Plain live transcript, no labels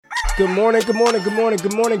Good morning, good morning, good morning,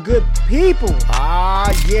 good morning, good people.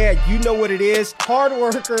 Yeah, you know what it is. Hard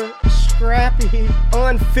worker, scrappy,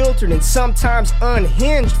 unfiltered, and sometimes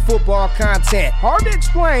unhinged football content. Hard to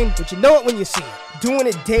explain, but you know it when you see it. Doing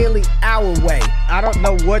it daily our way. I don't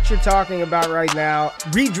know what you're talking about right now.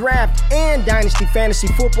 Redraft and Dynasty Fantasy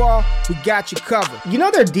Football, we got you covered. You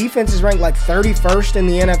know their defense is ranked like 31st in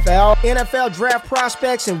the NFL? NFL draft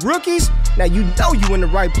prospects and rookies? Now you know you in the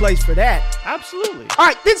right place for that. Absolutely. All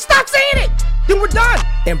right, then stop saying it. Then we're done.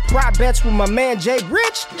 And prop bets with my man Jay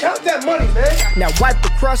Rich. Count that money, man. Now wipe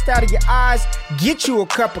the crust out of your eyes, get you a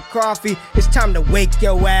cup of coffee. It's time to wake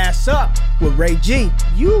your ass up with Ray G.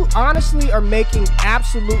 You honestly are making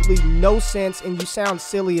absolutely no sense and you sound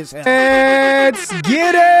silly as hell. Let's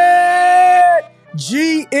get it!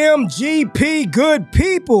 GMGP, good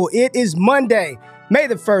people. It is Monday, May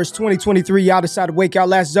the 1st, 2023. Y'all decided to wake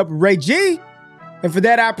y'all asses up with Ray G. And for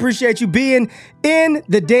that, I appreciate you being in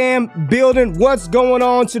the damn building. What's going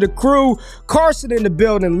on to the crew? Carson in the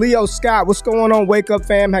building. Leo Scott, what's going on? Wake up,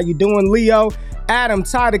 fam. How you doing, Leo? Adam,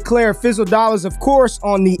 Ty DeClaire, Fizzle Dollars, of course,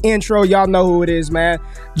 on the intro. Y'all know who it is, man.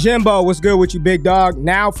 Jimbo, what's good with you, big dog?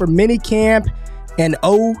 Now for mini camp and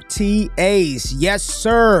OTAs. Yes,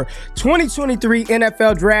 sir. 2023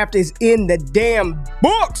 NFL Draft is in the damn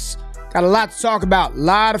books. Got a lot to talk about. A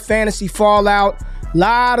lot of fantasy fallout.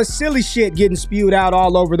 Lot of silly shit getting spewed out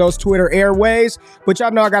all over those Twitter airways. But y'all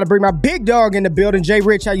know I got to bring my big dog in the building. Jay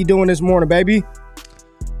Rich, how you doing this morning, baby?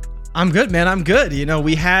 I'm good, man. I'm good. You know,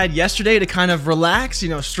 we had yesterday to kind of relax,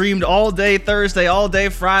 streamed all day Thursday, all day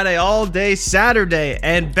Friday, all day Saturday,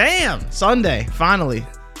 and bam, Sunday, finally.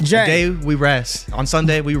 Jay. The day we rest. On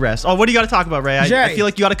Sunday, we rest. Oh, what do you got to talk about, Ray? I feel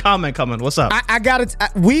like you got a comment coming. What's up?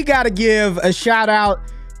 We got to give a shout out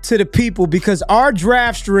to the people because our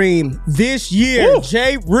draft stream this year,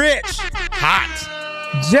 Jay Rich,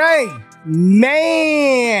 hot. Jay,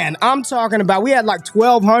 man, I'm talking about, we had like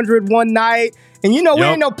 1,200 one night, and we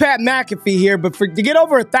ain't no Pat McAfee here, but to get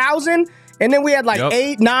over 1,000, and then we had like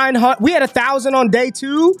 900, we had 1,000 on day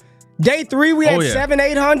 2. Day 3, we had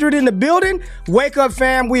 700-800 in the building. Wake up,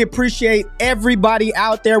 fam. We appreciate everybody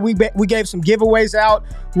out there. We gave some giveaways out.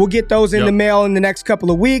 We'll get those in the mail in the next couple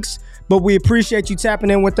of weeks. But we appreciate you tapping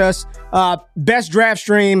in with us. Best draft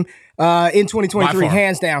stream in 2023,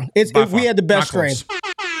 hands down. We had the best stream.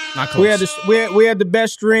 Not close. We had the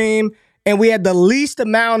best stream, and we had the least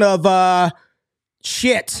amount of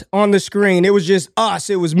shit on the screen. It was just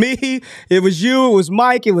us. It was me. It was you. It was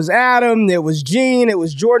Mike. It was Adam. It was Gene. It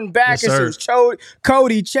was Jordan Backus. It was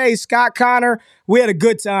Cody, Chase, Scott Connor. We had a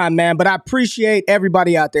good time, man. But I appreciate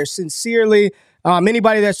everybody out there sincerely.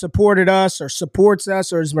 Anybody that supported us or supports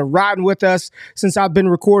us or has been riding with us since I've been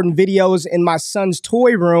recording videos in my son's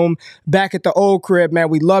toy room back at the old crib, man,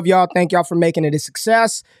 we love y'all. Thank y'all for making it a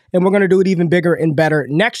success. And we're going to do it even bigger and better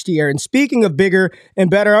next year. And speaking of bigger and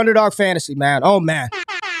better, Underdog Fantasy, man. Oh, man.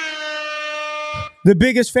 The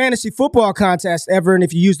biggest fantasy football contest ever. And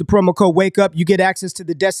if you use the promo code WAKEUP, you get access to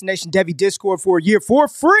the Destination Devy Discord for a year for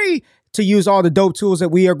free to use all the dope tools that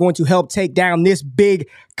we are going to help take down this big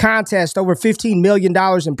contest. Over $15 million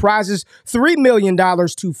in prizes, $3 million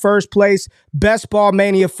to first place. Best Ball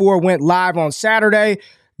Mania 4 went live on Saturday.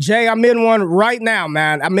 Jay, I'm in one right now,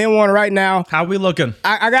 man. I'm in one right now. How we looking?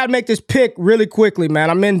 I got to make this pick really quickly, man.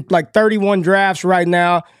 I'm in like 31 drafts right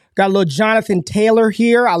now. Got a little Jonathan Taylor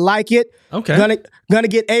here. I like it. Okay. Gonna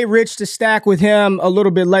get A-Rich to stack with him a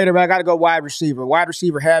little bit later, but I got to go wide receiver. Wide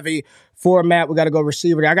receiver heavy format. We got to go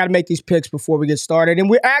receiver. I got to make these picks before we get started. And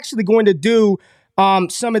we're actually going to do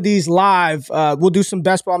some of these live. We'll do some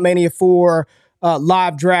Best Ball Mania 4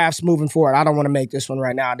 live drafts moving forward. I don't want to make this one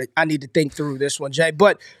right now. I need to think through this one, Jay.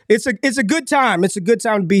 But it's a good time. It's a good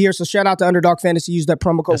time to be here. So shout out to Underdog Fantasy. Use that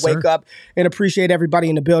promo code Wake Up and appreciate everybody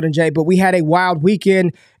in the building, Jay. But we had a wild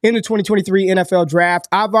weekend in the 2023 NFL Draft.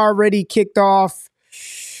 I've already kicked off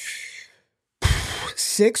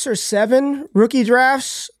 6 or 7 rookie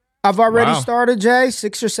drafts. I've already started, Jay.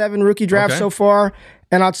 6 or 7 rookie drafts so far.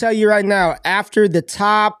 And I'll tell you right now, after the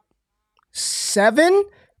top 7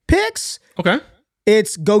 picks,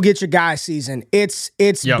 it's go get your guy season. It's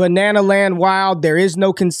banana land wild. There is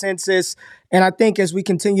no consensus. And I think as we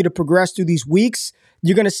continue to progress through these weeks,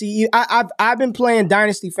 you're going to see, I've been playing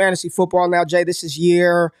Dynasty Fantasy Football now, Jay. This is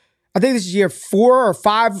year 4 or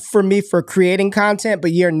 5 for me for creating content,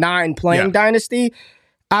 but year 9 playing Dynasty.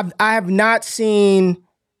 I have not seen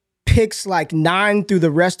picks like 9 through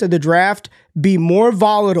the rest of the draft be more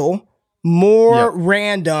volatile, more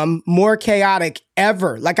random, more chaotic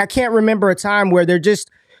ever. Like I can't remember a time where they're just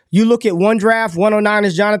You look at one draft, 109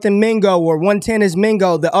 is Jonathan Mingo, or 110 is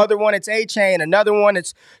Mingo. The other one, it's A-Chain. Another one,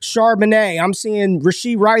 it's Charbonnet. I'm seeing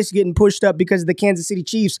Rashee Rice getting pushed up because of the Kansas City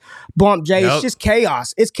Chiefs bump, Jay. It's just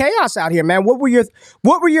chaos. It's chaos out here, man. What were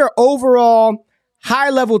your overall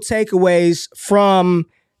high-level takeaways from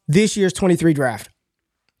this year's 23 draft?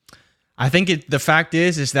 I think the fact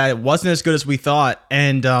is that it wasn't as good as we thought.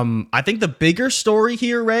 And I think the bigger story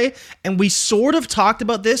here, Ray, and we sort of talked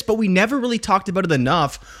about this, but we never really talked about it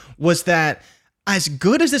enough, was that as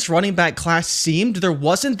good as this running back class seemed, there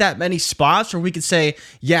wasn't that many spots where we could say,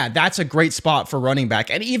 yeah, that's a great spot for running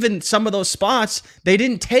back. And even some of those spots, they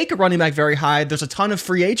didn't take a running back very high. There's a ton of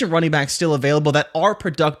free agent running backs still available that are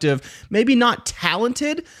productive, maybe not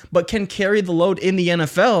talented, but can carry the load in the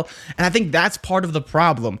NFL. And I think that's part of the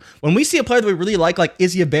problem. When we see a player that we really like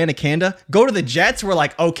Izzy Abanikanda, go to the Jets, we're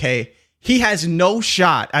like, okay, he has no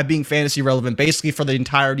shot at being fantasy relevant basically for the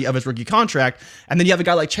entirety of his rookie contract. And then you have a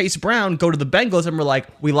guy like Chase Brown go to the Bengals and we're like,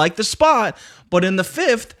 we like the spot, but in the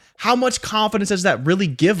fifth, how much confidence does that really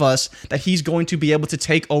give us that he's going to be able to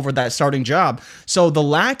take over that starting job? So the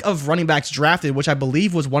lack of running backs drafted, which I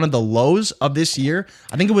believe was one of the lows of this year.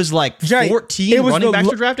 I think it was like 14 running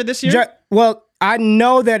backs were drafted this year. Well, I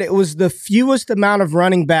know that it was the fewest amount of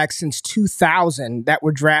running backs since 2000 that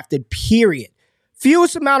were drafted, period.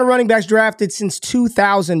 Fewest amount of running backs drafted since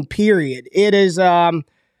 2000, period. It is, go ahead.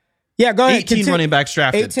 18 running backs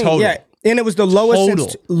drafted, 18, total. Yeah, and it was the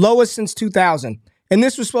lowest since 2000. And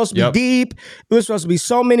this was supposed to be deep. It was supposed to be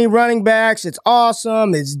so many running backs. It's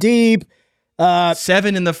awesome. It's deep.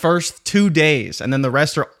 7 in the first 2 days, and then the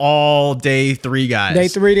rest are all day 3 guys. Day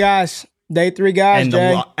three guys,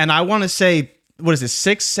 Jay. And I want to say, what is it,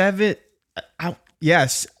 6, 7?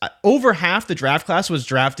 Yes, over half the draft class was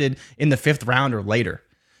drafted in the 5th round or later.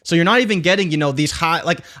 So you're not even getting, these high,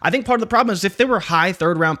 I think part of the problem is if they were high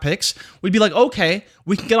 3rd round picks, we'd be like, okay,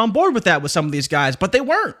 we can get on board with that with some of these guys, but they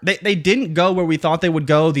weren't. They didn't go where we thought they would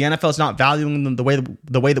go. The NFL is not valuing them the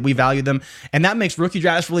way that we value them. And that makes rookie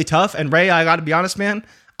drafts really tough. And Ray, I got to be honest, man,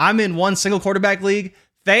 I'm in one single quarterback league.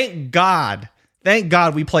 Thank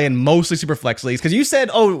God we play in mostly super flex leagues. Because you said,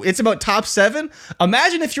 it's about top 7.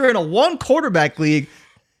 Imagine if you're in a 1 quarterback league,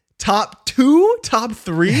 top 2, top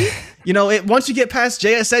 3. Once you get past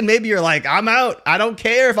JSN, maybe you're like, I'm out. I don't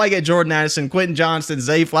care if I get Jordan Addison, Quentin Johnston,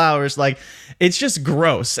 Zay Flowers. It's just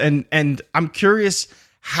gross. And I'm curious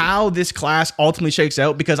how this class ultimately shakes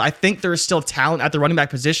out, because I think there is still talent at the running back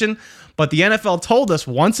position. But the NFL told us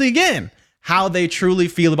once again how they truly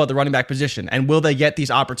feel about the running back position, and will they get these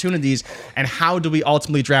opportunities, and how do we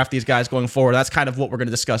ultimately draft these guys going forward? That's kind of what we're going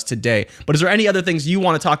to discuss today. But is there any other things you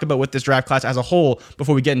want to talk about with this draft class as a whole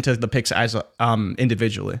before we get into the picks as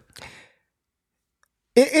individually?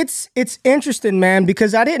 It's interesting, man,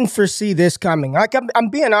 because I didn't foresee this coming. I'm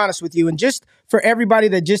being honest with you, and just for everybody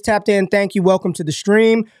that just tapped in, thank you. Welcome to the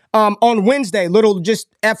stream. On Wednesday, just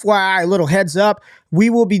FYI, little heads up, we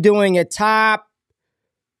will be doing a top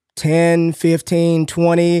 10, 15,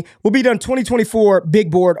 20. We'll be done 2024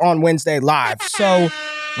 big board on Wednesday live. So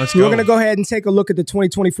we're going to go ahead and take a look at the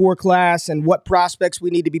 2024 class and what prospects we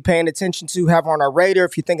need to be paying attention to, have on our radar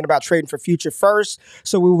if you're thinking about trading for future first.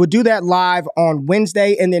 So we will do that live on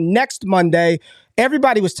Wednesday. And then next Monday,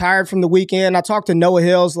 everybody was tired from the weekend. I talked to Noah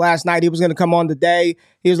Hills last night. He was going to come on today.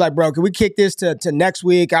 He was like, bro, can we kick this to next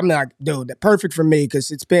week? I'm like, dude, that's perfect for me,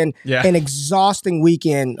 because it's been an exhausting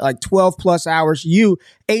weekend, like 12 plus hours.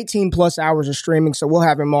 18 plus hours of streaming. So we'll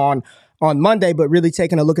have him on Monday, but really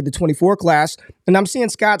taking a look at the 24 class. And I'm seeing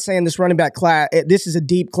Scott saying this running back class, this is a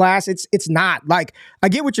deep class. It's not. I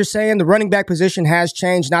get what you're saying. The running back position has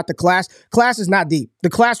changed, not the class. Class is not deep.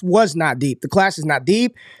 The class was not deep. The class is not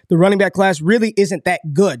deep. The running back class really isn't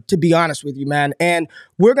that good, to be honest with you, man. And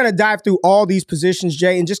we're going to dive through all these positions,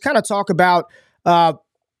 Jay, and just kind of talk about, I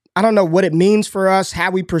don't know what it means for us,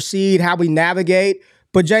 how we proceed, how we navigate.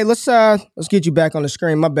 But Jay, let's get you back on the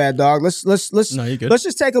screen. My bad, dog. Let's No, you're good. Let's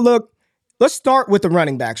just take a look. Let's start with the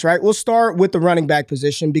running backs, right? We'll start with the running back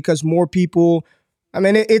position, because more people,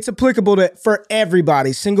 it's applicable for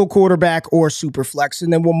everybody, single quarterback or super flex,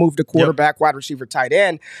 and then we'll move to quarterback, wide receiver, tight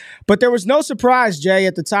end. But there was no surprise, Jay,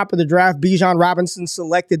 at the top of the draft. Bijan Robinson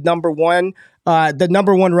selected the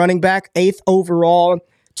number 1 running back, 8th overall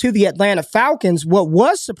to the Atlanta Falcons. What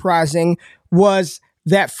was surprising was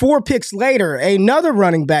that 4 picks later, another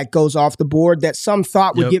running back goes off the board that some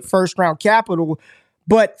thought would get first-round capital.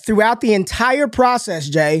 But throughout the entire process,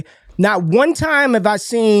 Jay, not one time have I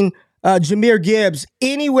seen Jahmyr Gibbs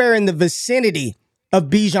anywhere in the vicinity of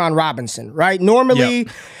Bijan Robinson, right? Normally,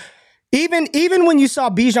 even when you saw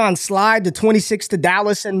Bijan slide to 26 to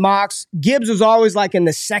Dallas in mocks, Gibbs was always in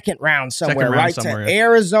the 2nd round somewhere, right? To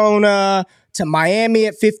Arizona, to Miami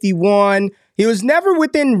at 51. He was never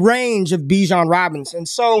within range of Bijan Robinson.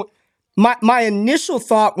 So my initial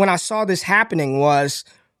thought when I saw this happening was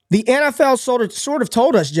the NFL sort of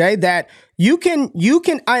told us, Jay, that you can,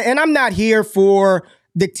 and I'm not here for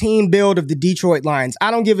the team build of the Detroit Lions.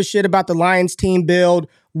 I don't give a shit about the Lions team build,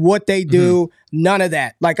 what they do, none of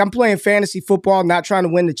that. Like, I'm playing fantasy football, not trying to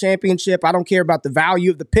win the championship. I don't care about the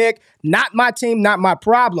value of the pick. Not my team, not my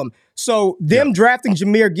problem. So them drafting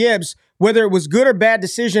Jahmyr Gibbs, whether it was good or bad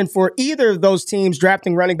decision for either of those teams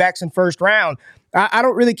drafting running backs in first round, I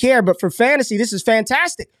don't really care. But for fantasy, this is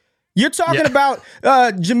fantastic. You're talking about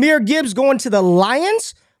Jahmyr Gibbs going to the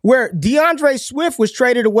Lions, where DeAndre Swift was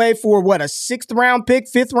traded away for, a 6th round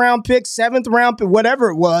pick, 5th round pick, 7th round pick, whatever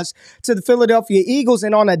it was, to the Philadelphia Eagles.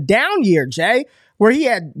 And on a down year, Jay, where he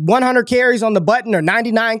had 100 carries on the button or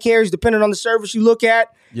 99 carries, depending on the service you look at.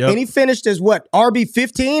 And he finished as RB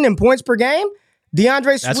 15 in points per game?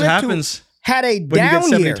 DeAndre Swift, that's what happens had a when down you get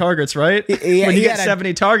 70 year. targets, right? When you get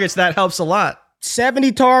 70 targets, that helps a lot.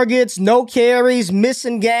 70 targets, no carries,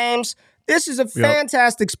 missing games. This is a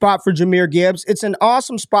fantastic spot for Jahmyr Gibbs. It's an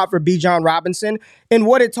awesome spot for Bijan Robinson. And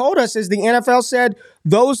what it told us is the NFL said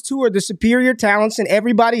those two are the superior talents and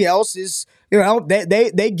everybody else is,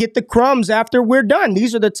 they get the crumbs after we're done.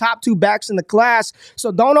 These are the top 2 backs in the class.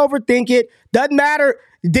 So don't overthink it. Doesn't matter.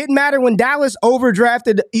 It didn't matter when Dallas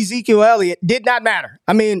overdrafted Ezekiel Elliott. Did not matter.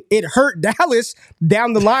 I mean, it hurt Dallas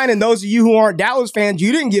down the line. And those of you who aren't Dallas fans,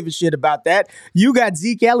 you didn't give a shit about that. You got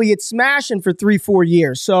Zeke Elliott smashing for 3-4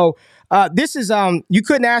 years. So this is, you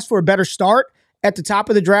couldn't ask for a better start at the top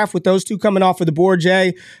of the draft with those two coming off of the board,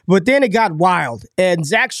 Jay. But then it got wild. And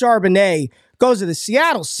Zach Charbonnet goes to the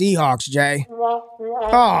Seattle Seahawks, Jay.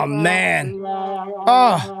 Oh, man.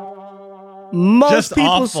 Most just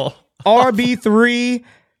people's awful. RB3.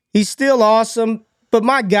 He's still awesome. But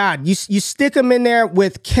my God, you stick him in there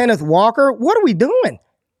with Kenneth Walker. What are we doing?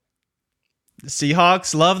 The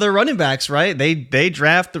Seahawks love their running backs, right? They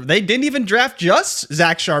didn't even draft just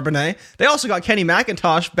Zach Charbonnet. They also got Kenny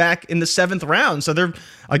McIntosh back in the 7th round. So they're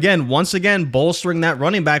once again bolstering that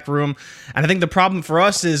running back room. And I think the problem for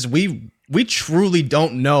us is we truly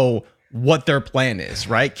don't know what their plan is,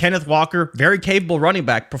 right? Kenneth Walker, very capable running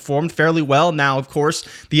back, performed fairly well. Now, of course,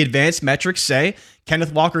 the advanced metrics say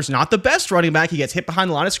Kenneth Walker's not the best running back. He gets hit behind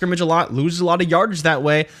the line of scrimmage a lot, loses a lot of yardage that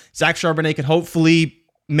way. Zach Charbonnet could hopefully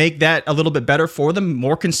make that a little bit better for them,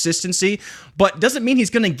 more consistency, but doesn't mean he's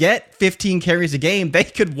going to get 15 carries a game. They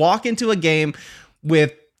could walk into a game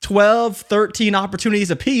with 12, 13 opportunities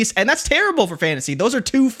apiece, and that's terrible for fantasy. Those are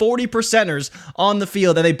two 40%ers on the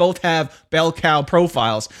field, and they both have bell cow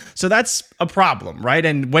profiles. So that's a problem, right?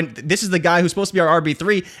 And when this is the guy who's supposed to be our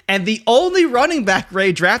RB3, and the only running back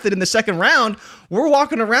Ray drafted in the 2nd round, we're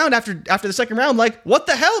walking around after the 2nd round like, what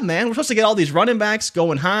the hell, man? We're supposed to get all these running backs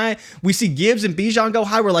going high. We see Gibbs and Bijan go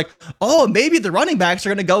high. We're like, oh, maybe the running backs are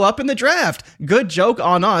going to go up in the draft. Good joke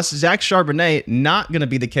on us. Zach Charbonnet, not going to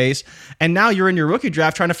be the case. And now you're in your rookie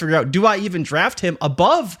draft trying to figure out, do I even draft him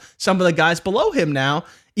above some of the guys below him now,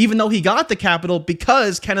 even though he got the capital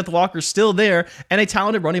because Kenneth Walker's still there and a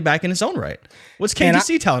talented running back in his own right. What's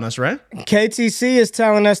KTC telling us, right? KTC is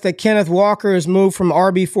telling us that Kenneth Walker has moved from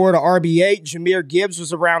RB4 to RB8. Jahmyr Gibbs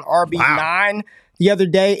was around RB9 the other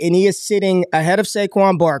day, and he is sitting ahead of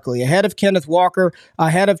Saquon Barkley, ahead of Kenneth Walker,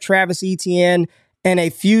 ahead of Travis Etienne, and a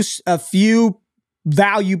few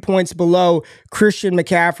value points below Christian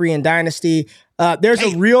McCaffrey in Dynasty. There's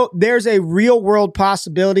a real world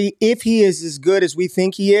possibility if he is as good as we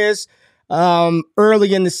think he is.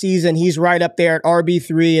 Early in the season, he's right up there at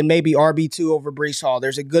RB3 and maybe RB2 over Breece Hall.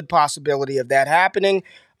 There's a good possibility of that happening.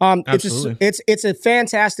 It's a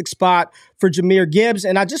fantastic spot for Jahmyr Gibbs.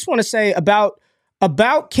 And I just want to say about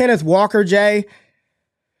Kenneth Walker, Jay,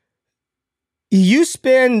 you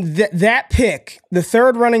spend that pick, the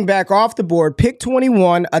 3rd running back off the board, pick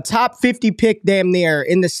 21, a top 50 pick damn near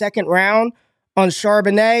in the 2nd round on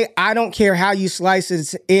Charbonnet. I don't care how you slice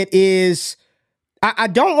it. It is, I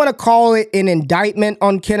don't want to call it an indictment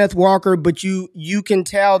on Kenneth Walker, but you can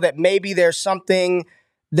tell that maybe there's something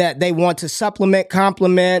that they want to supplement,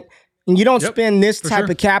 complement, and you don't spend this type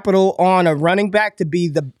of capital on a running back to be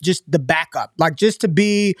just the backup, like just to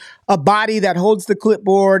be a body that holds the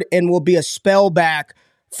clipboard and will be a spell back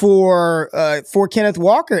for Kenneth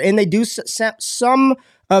Walker. And they do some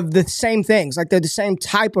of the same things, like they're the same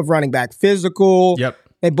type of running back, physical. Yep.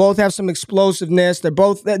 They both have some explosiveness. They're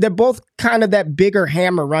both kind of that bigger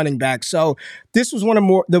hammer running back. So this was one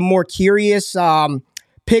of the more curious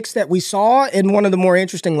picks that we saw in one of the more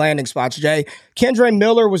interesting landing spots, Jay. Kendre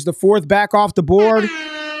Miller was the 4th back off the board.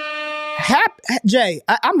 Jay,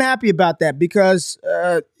 I'm happy about that because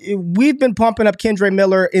we've been pumping up Kendre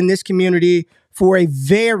Miller in this community for a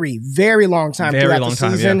very, very long time throughout the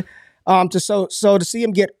season. Yeah. To see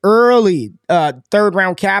him get early third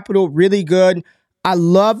round capital, really good. I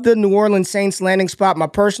love the New Orleans Saints landing spot. My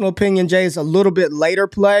personal opinion, Jay, is a little bit later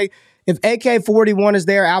play. If AK-41 is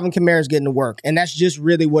there, Alvin Kamara is getting to work. And that's just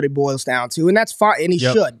really what it boils down to. And that's fine. And he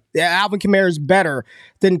should. Alvin Kamara is better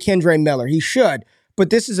than Kendre Miller. He should. But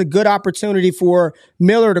this is a good opportunity for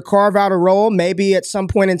Miller to carve out a role. Maybe at some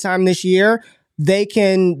point in time this year,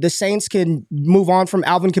 the Saints can move on from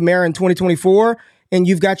Alvin Kamara in 2024. And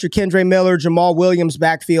you've got your Kendre Miller, Jamal Williams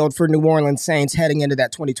backfield for New Orleans Saints heading into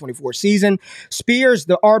that 2024 season. Spears,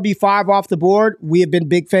 the RB5 off the board. We have been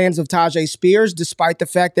big fans of Tajay Spears, despite the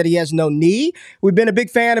fact that he has no knee. We've been a big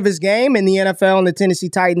fan of his game, and the NFL and the Tennessee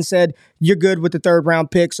Titans said, you're good with the third round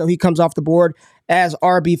pick, so he comes off the board as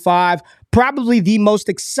RB5. Probably the most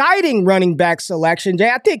exciting running back selection,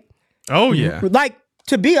 Jay. I think. Oh, yeah. Like,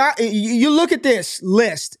 to be honest, you look at this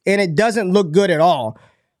list, and it doesn't look good at all.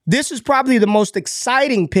 This is probably the most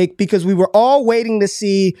exciting pick because we were all waiting to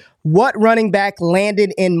see what running back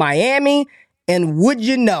landed in Miami. And would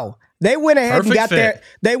you know, they went ahead and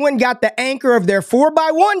got the anchor of their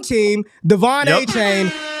 4x1 team, Devon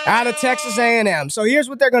Achane, out of Texas A&M. So here's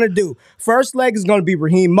what they're going to do. First leg is going to be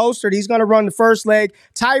Raheem Mostert. He's going to run the first leg.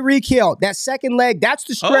 Tyreek Hill, that second leg, that's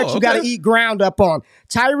the stretch you got to eat ground up on.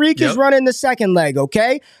 Tyreek is running the second leg,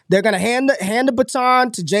 okay? They're going to hand the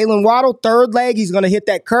baton to Jalen Waddle. Third leg, he's going to hit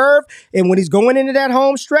that curve. And when he's going into that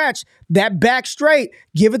home stretch, that back straight,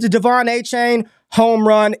 give it to Devon Achane, home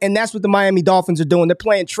run, and that's what the Miami Dolphins are doing. They're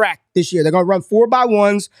playing track this year. They're going to run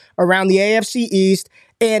 4x1s around the AFC East.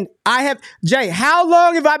 And Jay, how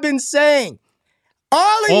long have I been saying,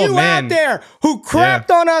 all of you out there who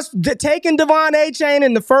crapped on us taking Devon Achane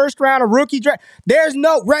in the first round of rookie draft, there's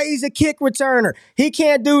no raise a kick returner. He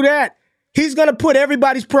can't do that. He's going to put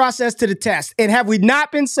everybody's process to the test. And have we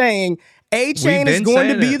not been saying Achane is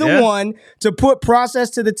going to be the one to put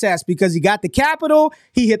process to the test because he got the capital,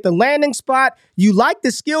 he hit the landing spot. You like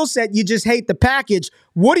the skill set, you just hate the package.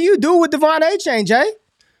 What do you do with Devon Achane, Jay?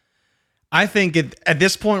 I think at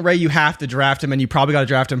this point, Ray, you have to draft him, and you probably got to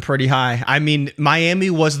draft him pretty high. I mean, Miami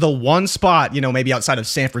was the one spot, maybe outside of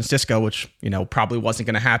San Francisco, which, probably wasn't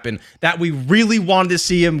going to happen, that we really wanted to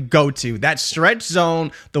see him go to. That stretch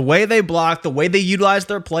zone, the way they block, the way they utilize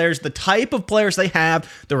their players, the type of players they have,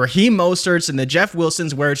 the Raheem Mosterts and the Jeff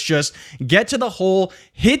Wilsons, where it's just get to the hole,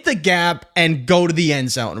 hit the gap, and go to the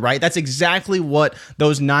end zone, right? That's exactly what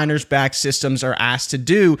those Niners back systems are asked to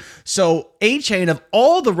do. So Achane, of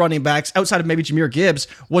all the running backs, outside of maybe Jahmyr Gibbs,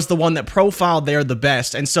 was the one that profiled there the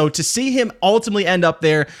best. And so to see him ultimately end up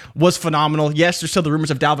there was phenomenal. Yes, there's still the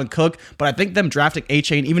rumors of Dalvin Cook, but I think them drafting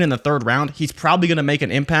Achane even in the third round, he's probably going to make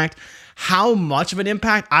an impact. How much of an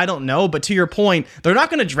impact? I don't know. But to your point, they're not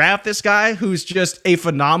going to draft this guy who's just a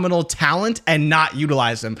phenomenal talent and not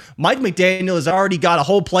utilize him. Mike McDaniel has already got a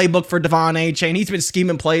whole playbook for Devon Achane. He's been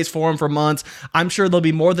scheming plays for him for months. I'm sure they'll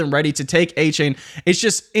be more than ready to take Achane. It's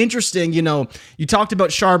just interesting, you talked about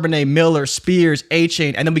Charbonnet, Miller, Spears,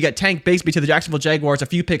 Achane, and then we got Tank Bigsby to the Jacksonville Jaguars a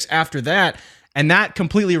few picks after that. And that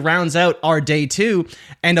completely rounds out our day two.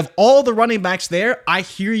 And of all the running backs there, I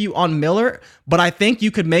hear you on Miller, but I think you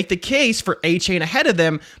could make the case for Achane ahead of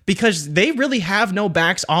them because they really have no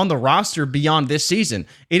backs on the roster beyond this season.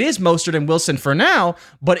 It is Mostert and Wilson for now,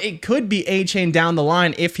 but it could be Achane down the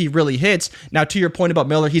line if he really hits. Now, to your point about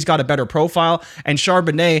Miller, he's got a better profile, and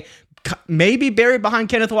Charbonnet maybe buried behind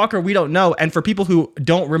Kenneth Walker, we don't know. And for people who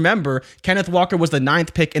don't remember, Kenneth Walker was the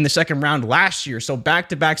 9th pick in the second round last year. So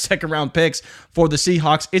back-to-back second-round picks for the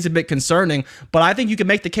Seahawks is a bit concerning. But I think you can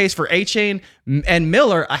make the case for Achane and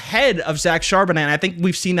Miller ahead of Zach Charbonnet. And I think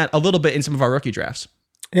we've seen that a little bit in some of our rookie drafts.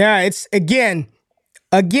 Yeah, it's, again,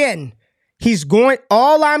 he's going,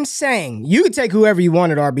 all I'm saying, you can take whoever you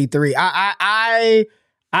want at RB3.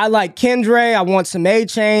 I like Kendre. I want some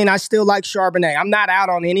Achane. I still like Charbonnet. I'm not out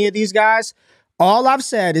on any of these guys. All I've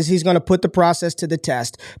said is he's going to put the process to the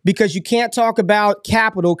test because you can't talk about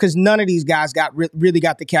capital because none of these guys really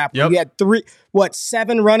got the capital. You had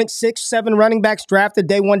 7 running backs drafted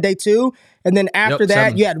day 1, day 2. And then after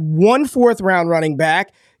that, 7. You had 1 4th-round running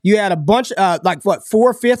back. You had a bunch, 4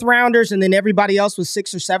 5th-rounders, and then everybody else was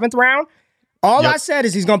 6th or 7th round. All I said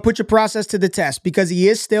is he's going to put your process to the test because he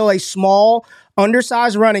is still a small,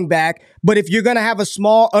 undersized running back. But if you're going to have a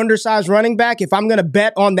small, undersized running back, if I'm going to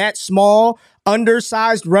bet on that small,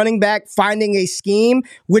 undersized running back finding a scheme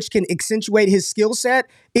which can accentuate his skill set,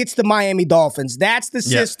 it's the Miami Dolphins. That's the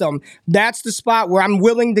system. That's the spot where I'm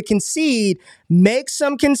willing to concede, make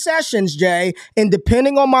some concessions, Jay, and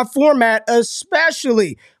depending on my format,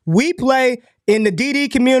 especially We play in the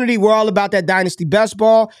DD community. We're all about that dynasty best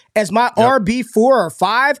ball. As my RB4 or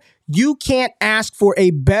 5, you can't ask for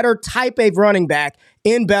a better type of running back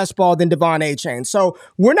in best ball than Devon Achane. So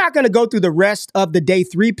we're not going to go through the rest of the day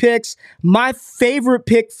 3 picks. My favorite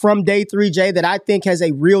pick from day 3, Jay, that I think has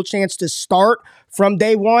a real chance to start from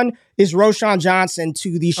day 1 is Roshan Johnson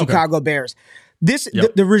to the Chicago Bears.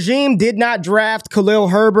 The regime did not draft Khalil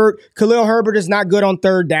Herbert. Khalil Herbert is not good on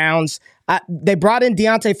third downs. They brought in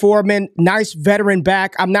Deontay Foreman, nice veteran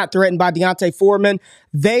back. I'm not threatened by Deontay Foreman.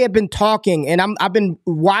 They have been talking, and I've been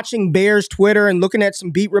watching Bears Twitter and looking at some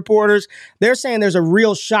beat reporters. They're saying there's a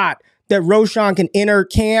real shot that Roshan can enter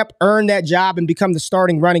camp, earn that job, and become the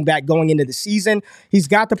starting running back going into the season. He's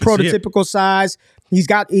got the prototypical size.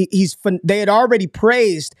 They had already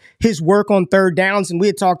praised his work on third downs, and we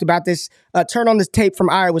had talked about this. Turn on this tape from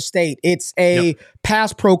Iowa State. It's a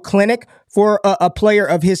pass pro clinic for a player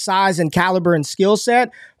of his size and caliber and skill set.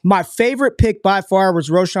 My favorite pick by far was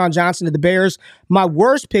Roshan Johnson to the Bears. My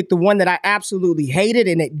worst pick, the one that I absolutely hated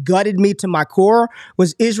and it gutted me to my core,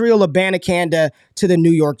 was Israel Abanikanda to the New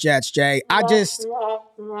York Jets, Jay.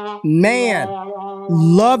 Love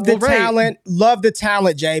the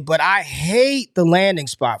talent, Jay, but I hate the landing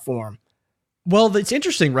spot for him. Well, it's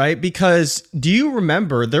interesting, right? Because do you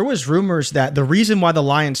remember there was rumors that the reason why the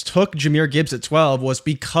Lions took Jahmyr Gibbs at 12 was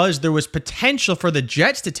because there was potential for the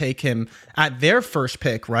Jets to take him at their first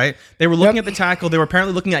pick, right? They were looking at the tackle. They were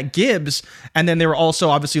apparently looking at Gibbs, and then they were also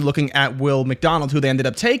obviously looking at Will McDonald, who they ended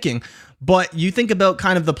up taking. But you think about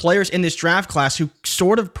kind of the players in this draft class who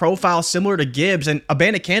sort of profile similar to Gibbs, and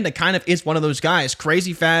Abanikanda kind of is one of those guys.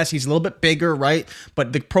 Crazy fast. He's a little bit bigger, right?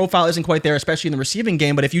 But the profile isn't quite there, especially in the receiving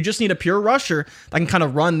game. But if you just need a pure rusher that can kind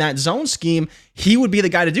of run that zone scheme, he would be the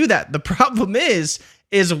guy to do that. The problem is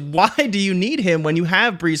why do you need him when you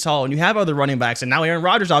have Breece Hall and you have other running backs and now Aaron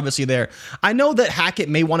Rodgers obviously there? I know that Hackett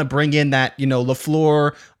may want to bring in that,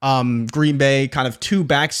 LaFleur, Green Bay kind of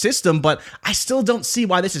 2-back system, but I still don't see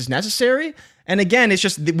why this is necessary. And again, it's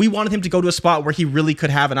just we wanted him to go to a spot where he really could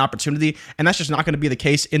have an opportunity, and that's just not going to be the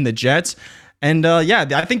case in the Jets. And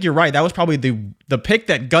I think you're right. That was probably the pick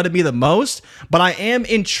that gutted me the most, but I am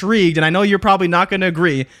intrigued, and I know you're probably not going to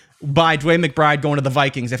agree, by DeWayne McBride going to the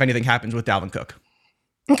Vikings if anything happens with Dalvin Cook.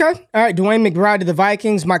 Okay. All right. DeWayne McBride to the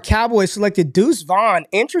Vikings. My Cowboys selected Deuce Vaughn.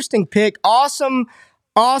 Interesting pick. Awesome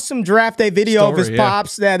draft day video of his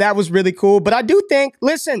pops. That was really cool. But I do think,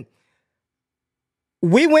 listen,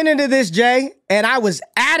 we went into this, Jay, and I was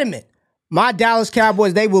adamant. My Dallas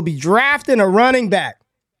Cowboys, they will be drafting a running back.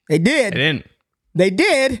 They did. They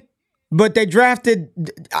did, but they drafted.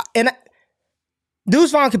 And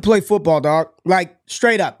Deuce Vaughn can play football, dog. Like,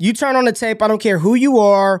 straight up. You turn on the tape, I don't care who you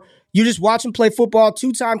are. You just watch him play football,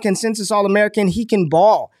 2-time consensus All-American. He can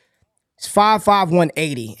ball. It's 5'5",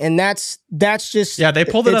 180. And that's just... Yeah, they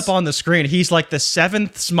pulled it up on the screen. He's like the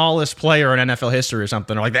 7th smallest player in NFL history or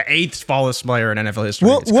something, or like the 8th smallest player in NFL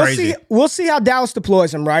history. It's crazy. We'll see how Dallas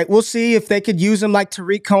deploys him, right? We'll see if they could use him like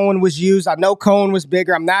Tariq Cohen was used. I know Cohen was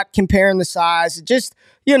bigger. I'm not comparing the size. It just,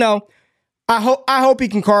 I hope he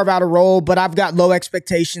can carve out a role, but I've got low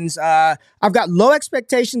expectations. I've got low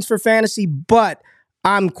expectations for fantasy, but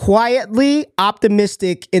I'm quietly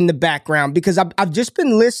optimistic in the background because I've just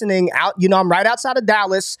been listening out. I'm right outside of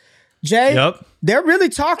Dallas. Jay, They're really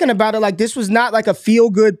talking about it like this was not like a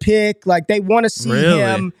feel-good pick. Like they want to see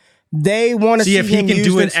him. They want to see if he can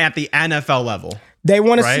do it at the NFL level. They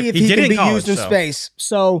want to see if he can be used in space.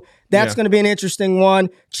 So that's going to be an interesting one.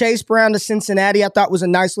 Chase Brown to Cincinnati, I thought was a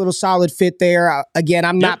nice little solid fit there. Again,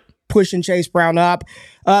 I'm not pushing Chase Brown up.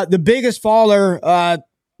 The biggest faller,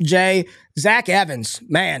 Jay, Zach Evans,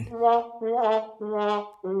 man. Well,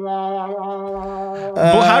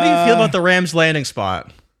 how do you feel about the Rams landing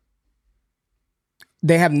spot?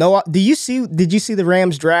 They have no. Did you see the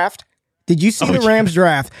Rams draft? Did you see the Rams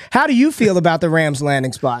draft? How do you feel about the Rams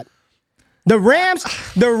landing spot? The Rams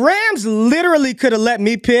literally could have let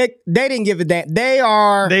me pick. They didn't give a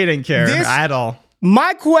damn. They didn't care at all.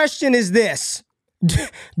 My question is this: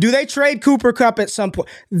 do they trade Cooper Kupp at some point?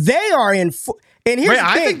 They are in. And here's the thing.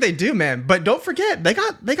 I think they do, man. But don't forget, they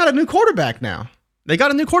got a new quarterback now.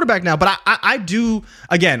 But I do,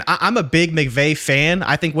 again, I'm a big McVay fan.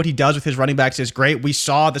 I think what he does with his running backs is great. We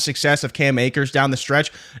saw the success of Cam Akers down the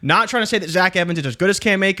stretch. Not trying to say that Zach Evans is as good as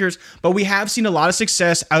Cam Akers, but we have seen a lot of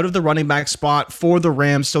success out of the running back spot for the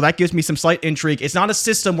Rams, so that gives me some slight intrigue. It's not a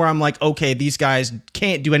system where I'm like, okay, these guys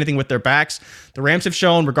can't do anything with their backs. The Rams have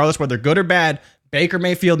shown, regardless whether they're good or bad, Baker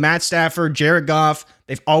Mayfield, Matt Stafford, Jared Goff,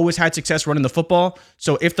 they've always had success running the football.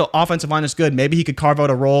 So if the offensive line is good, maybe he could carve out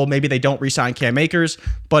a role. Maybe they don't re-sign Cam Akers.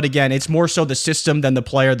 But again, it's more so the system than the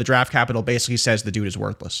player. The draft capital basically says the dude is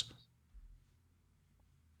worthless.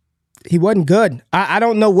 He wasn't good. I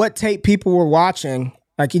don't know what tape people were watching.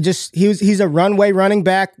 Like he's a runway running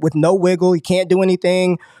back with no wiggle. He can't do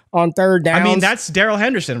anything on third downs. I mean, that's Darrell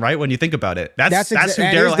Henderson, right? When you think about it, that's who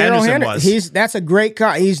Darrell Henderson was. That's a great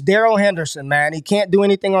car. He's Darrell Henderson, man. He can't do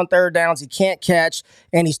anything on third downs. He can't catch,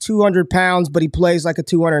 and he's 200 pounds, but he plays like a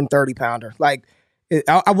 230 pounder. Like,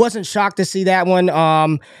 I wasn't shocked to see that one.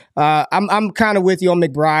 I'm kind of with you on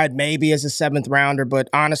McBride, maybe as a 7th rounder, but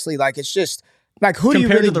honestly, like, it's just like, who do you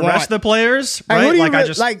really compared to the want? rest of the players,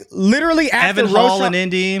 right? Like literally after Evan Hall in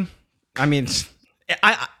Indy. I mean,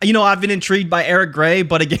 I've been intrigued by Eric Gray,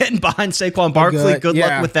 but again, behind Saquon Barkley, good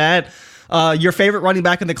luck with that. Your favorite running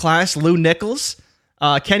back in the class, Lou Nichols.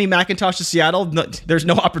 Kenny McIntosh to Seattle. No, there's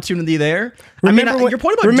no opportunity there. Your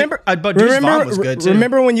point about Deuce Vaughn was good too.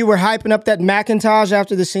 Remember when you were hyping up that McIntosh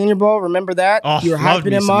after the Senior Bowl? Remember that? Oh, you were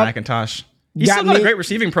hyping him up. McIntosh. He's still got a great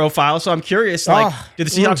receiving profile, so I'm curious. Like, do the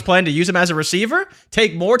Seahawks plan to use him as a receiver?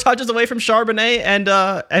 Take more touches away from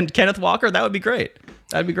Charbonnet and Kenneth Walker? That would be great.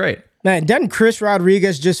 That'd be great. Man, doesn't Chris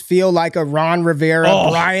Rodriguez just feel like a Ron Rivera,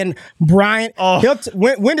 Brian?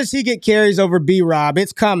 When does he get carries over B-Rob?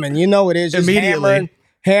 It's coming. You know it is. Just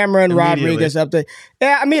hammering Rodriguez up there.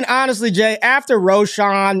 Yeah, I mean, honestly, Jay, after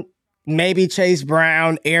Roschon, maybe Chase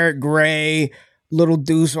Brown, Eric Gray, little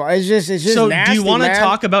Deuce. It's just so nasty, do you want to man.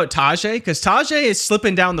 talk about Tajay? Because Tajay is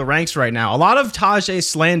slipping down the ranks right now. A lot of Tajay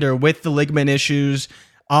slander with the ligament issues.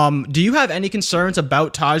 Do you have any concerns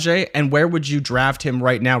about Tajay, and where would you draft him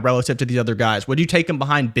right now relative to these other guys? Would you take him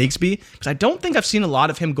behind Bigsby? Because I don't think I've seen a lot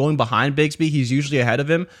of him going behind Bigsby. He's usually ahead of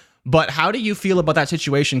him. But how do you feel about that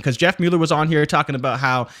situation? Because Jeff Mueller was on here talking about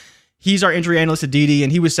how he's our injury analyst at DD,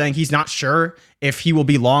 and he was saying he's not sure if he will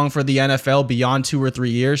be long for the NFL beyond 2 or 3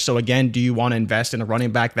 years. So again, do you want to invest in a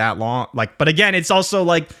running back that long? But again, it's also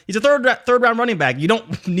like he's a third round running back. You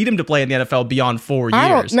don't need him to play in the NFL beyond 4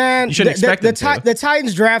 years. Man, you shouldn't expect him to. The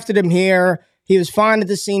Titans drafted him here. He was fine at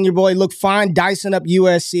the Senior Bowl. He looked fine dicing up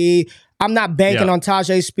USC. I'm not banking on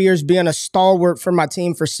Tajay Spears being a stalwart for my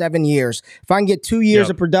team for 7 years. If I can get 2 years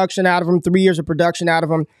of production out of him, 3 years of production out of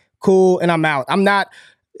him, cool, and I'm out. I'm not.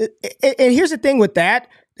 And here's the thing with that.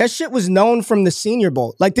 That shit was known from the Senior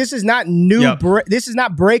Bowl. Like, this is not new. This is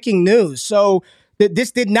not breaking news. So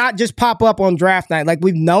this did not just pop up on draft night. Like,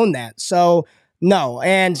 we've known that. So no.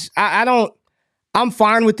 And I don't. I'm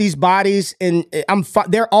fine with these bodies, and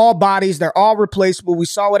they're all bodies. They're all replaceable. We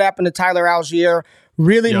saw what happened to Tyler Algier.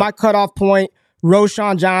 Really, my cutoff point,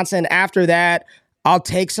 Roschon Johnson. After that, I'll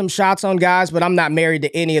take some shots on guys, but I'm not married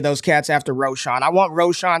to any of those cats after Roschon. I want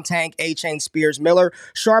Roschon, Tank, A-Chain, Spears, Miller,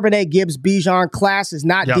 Charbonnet, Gibbs, Bijan. Class is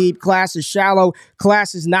not deep. Class is shallow.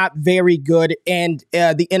 Class is not very good, and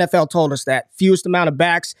the NFL told us that. Fewest amount of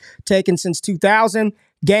backs taken since 2000.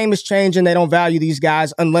 Game is changing. They don't value these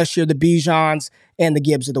guys unless you're the Bijans and the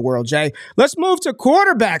Gibbs of the world, Jay. Let's move to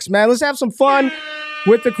quarterbacks, man. Let's have some fun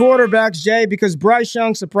with the quarterbacks, Jay, because Bryce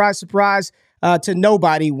Young, surprise, surprise, to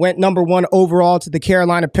nobody, went number 1 overall to the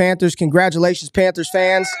Carolina Panthers. Congratulations, Panthers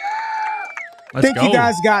fans. I think you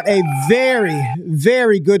guys got a very,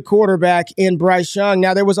 very good quarterback in Bryce Young.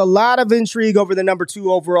 Now, there was a lot of intrigue over the number 2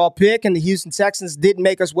 overall pick, and the Houston Texans didn't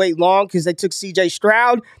make us wait long because they took C.J.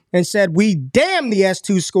 Stroud and said, we damn the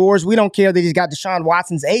S2 scores. We don't care that he's got Deshaun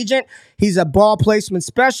Watson's agent. He's a ball placement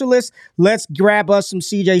specialist. Let's grab us some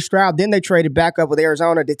C.J. Stroud. Then they traded back up with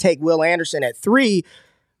Arizona to take Will Anderson at 3.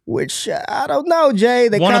 Which I don't know, Jay.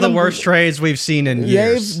 One of the worst trades we've seen in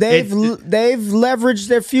years. They've leveraged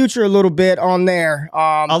their future a little bit on there.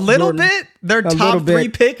 A little bit? Their top 3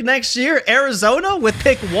 pick next year? Arizona with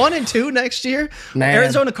pick 1 and 2 next year? Man.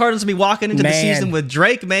 Arizona Cardinals will be walking into the season with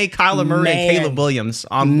Drake May, Kyler Murray, and Caleb Williams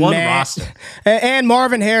on one roster. And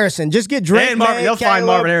Marvin Harrison. Just get Drake May. They'll find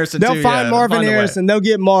Marvin Harrison, too. They'll find Marvin Harrison. They'll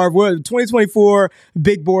get Marv. 2024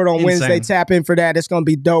 big board on Wednesday. Tap in for that. It's going to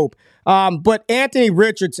be dope. But Anthony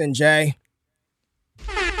Richardson, Jay.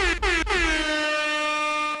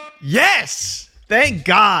 Yes! Thank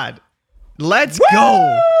God. Let's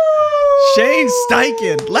go. Shane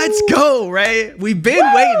Steichen. Let's go, Ray. We've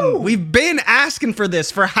been waiting. We've been asking for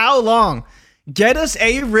this for how long? Get us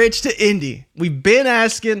A-Rich to Indy. We've been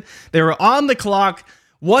asking. They were on the clock.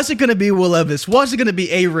 Was it going to be Will Levis? Was it going to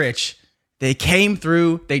be A-Rich? They came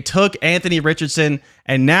through. They took Anthony Richardson.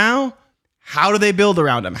 And now, how do they build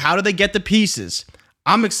around him? How do they get the pieces?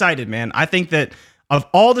 I'm excited, man. I think that of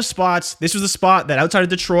all the spots, this was the spot that outside of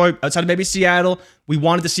Detroit, outside of maybe Seattle, we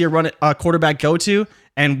wanted to see a quarterback go to.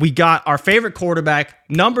 And we got our favorite quarterback,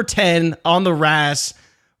 number 10 on the RAS,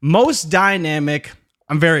 most dynamic.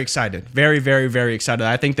 I'm very excited. Very, very, very excited.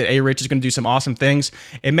 I think that A-Rich is going to do some awesome things.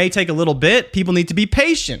 It may take a little bit. People need to be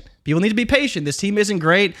patient. People need to be patient. This team isn't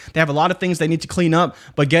great. They have a lot of things they need to clean up,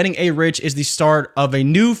 but getting A-Rich is the start of a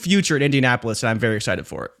new future at Indianapolis, and I'm very excited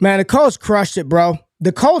for it. Man, the Colts crushed it, bro.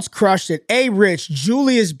 The Colts crushed it. A-Rich,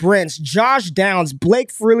 Julius Brents, Josh Downs,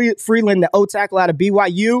 Blake Freeland, the O-tackle out of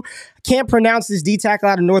BYU. Can't pronounce this D-tackle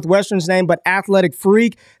out of Northwestern's name, but athletic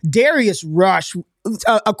freak. Darius Rush,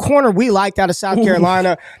 a corner we liked out of South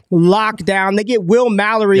Carolina, lockdown. They get Will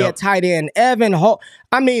Mallory at tight end. Evan Holt.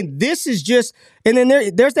 I mean, this is just, and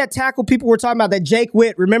then there's that tackle people were talking about, that Jake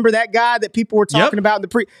Witt. Remember that guy that people were talking about in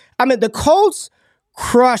the I mean, the Colts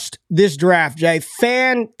crushed this draft, Jay.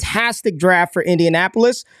 Fantastic draft for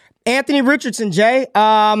Indianapolis. Anthony Richardson, Jay.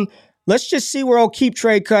 Let's just see where old Keep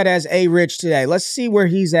Trade Cut has A-Rich today. Let's see where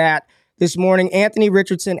he's at this morning. Anthony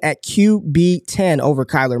Richardson at QB 10 over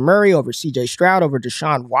Kyler Murray, over CJ Stroud, over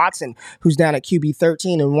Deshaun Watson, who's down at QB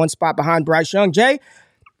 13 and one spot behind Bryce Young. Jay,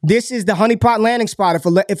 this is the honeypot landing spot.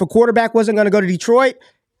 If a quarterback wasn't going to go to Detroit,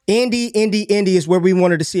 Indy is where we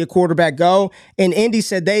wanted to see a quarterback go. And Indy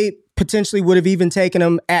said they potentially would have even taken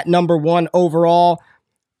him at number 1 overall.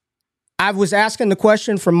 I was asking the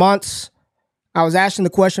question for months. I was asking the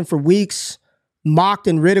question for weeks, mocked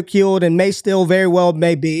and ridiculed, and may still very well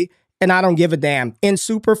may be. And I don't give a damn. In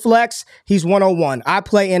Superflex, he's 101. I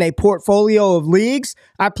play in a portfolio of leagues.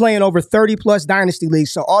 I play in over 30-plus Dynasty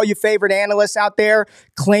leagues. So all your favorite analysts out there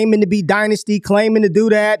claiming to be Dynasty, claiming to do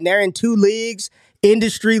that, and they're in 2 leagues,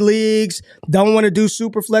 industry leagues, don't want to do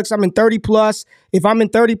Superflex. I'm in 30-plus. If I'm in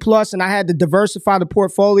 30-plus and I had to diversify the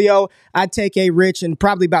portfolio, I'd take A-Rich and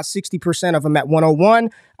probably about 60% of them at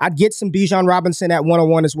 101. I'd get some Bijan Robinson at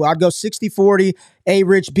 101 as well. I'd go 60-40,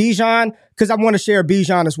 A-Rich, Bijan, because I want to share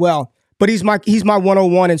Bijan as well. But he's my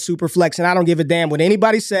 101 in Superflex, and I don't give a damn what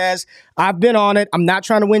anybody says. I've been on it. I'm not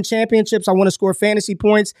trying to win championships. I want to score fantasy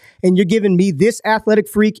points, and you're giving me this athletic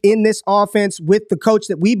freak in this offense with the coach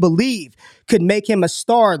that we believe could make him a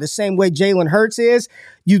star the same way Jalen Hurts is.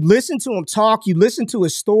 You listen to him talk. You listen to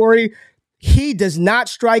his story. He does not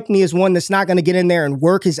strike me as one that's not going to get in there and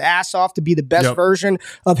work his ass off to be the best version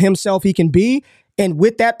of himself he can be. And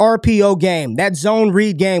with that RPO game, that zone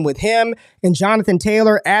read game with him and Jonathan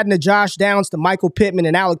Taylor, adding to Josh Downs, to Michael Pittman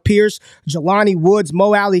and Alec Pierce, Jelani Woods,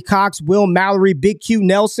 Mo Alley Cox, Will Mallory, Big Q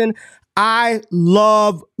Nelson. I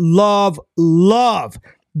love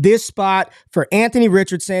this spot for Anthony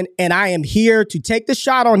Richardson, and I am here to take the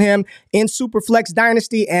shot on him in Superflex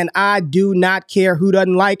Dynasty, and I do not care who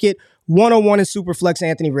doesn't like it. 101 in Superflex,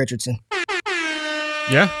 Anthony Richardson.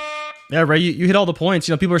 Yeah, Ray, you hit all the points.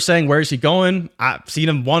 You know, people are saying, where is he going? I've seen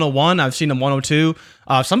him 101. I've seen him 102.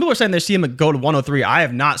 Some people are saying they see him go to 103. I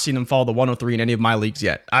have not seen him fall to 103 in any of my leagues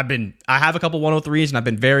yet. I have a couple 103s, and I've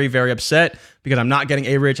been very, very upset because I'm not getting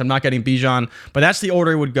A-Rich. I'm not getting Bijan. But that's the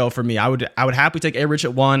order it would go for me. I would happily take A-Rich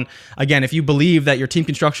at 1. Again, if you believe that your team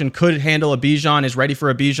construction could handle a Bijan, is ready for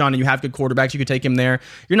a Bijan, and you have good quarterbacks, you could take him there.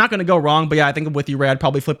 You're not going to go wrong. But yeah, I think with you, Ray, I'd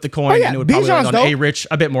probably flip the coin, and it would probably land on A-Rich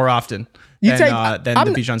a bit more often than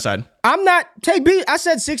the Bijan side. I'm not take B. I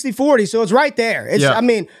said 60-40, so it's right there. I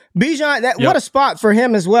mean, Bijan, what a spot for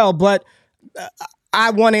him as well. But I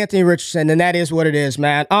want Anthony Richardson, and that is what it is,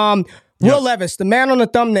 man. Will Levis, the man on the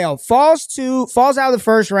thumbnail, falls out of the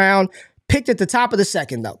first round. Picked at the top of the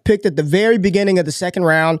second, though. Picked at the very beginning of the second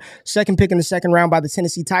round. Second pick in the second round by the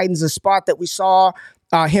Tennessee Titans, a spot that we saw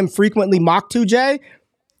him frequently mocked to, Jay.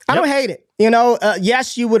 I don't hate it. You know,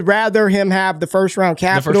 yes, you would rather him have the first round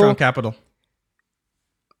capital. The first round capital.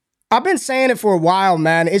 I've been saying it for a while,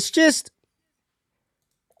 man. It's just,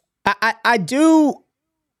 I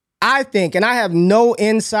think, and I have no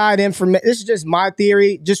inside information. This is just my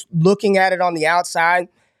theory, just looking at it on the outside.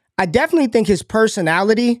 I definitely think his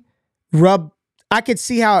personality I could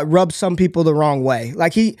see how it rubs some people the wrong way.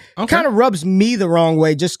 Like he kind of rubs me the wrong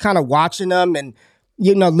way, just kind of watching him and,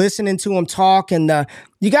 you know, listening to him talk. And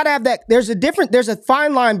you got to have that. There's a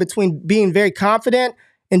fine line between being very confident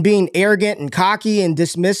and being arrogant and cocky and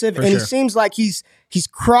dismissive. He seems like he's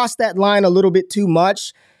crossed that line a little bit too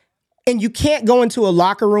much. And you can't go into a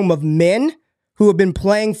locker room of men who have been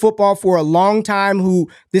playing football for a long time, who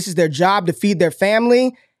this is their job to feed their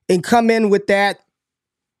family, and come in with that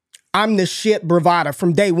I'm the shit bravado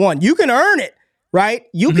from day one. You can earn it, right?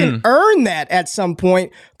 You can earn that at some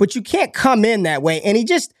point, but you can't come in that way. And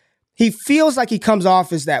he feels like he comes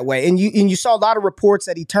off as that way. And you saw a lot of reports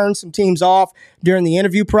that he turned some teams off during the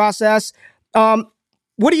interview process.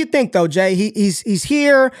 What do you think, though, Jay? He's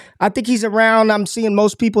here. I think he's around. I'm seeing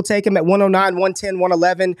most people take him at 109, 110,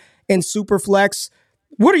 111 in Superflex.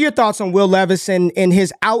 What are your thoughts on Will Levis and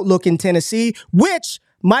his outlook in Tennessee, which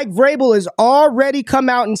Mike Vrabel has already come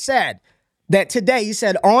out and said that today, he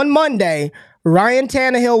said on Monday, Ryan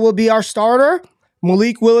Tannehill will be our starter,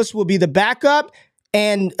 Malik Willis will be the backup,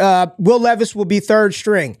 and Will Levis will be third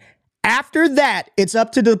string. After that, it's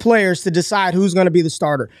up to the players to decide who's going to be the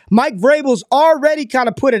starter. Mike Vrabel's already kind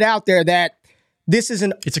of put it out there that this is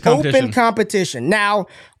an open competition. Now,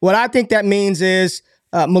 what I think that means is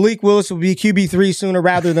Malik Willis will be QB3 sooner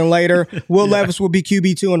rather than later. Will Levis will be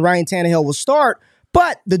QB2, and Ryan Tannehill will start.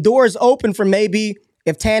 But the door is open for maybe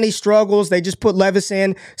if Tanny struggles, they just put Levis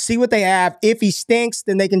in, see what they have. If he stinks,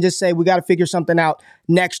 then they can just say, we got to figure something out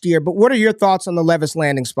next year. But what are your thoughts on the Levis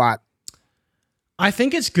landing spot? I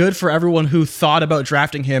think it's good for everyone who thought about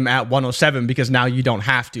drafting him at 107 because now you don't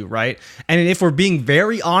have to, right? And if we're being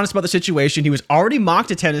very honest about the situation, he was already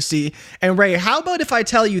mocked at Tennessee. And Ray, how about if I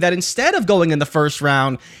tell you that instead of going in the first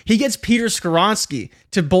round, he gets Peter Skoronski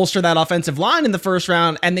to bolster that offensive line in the first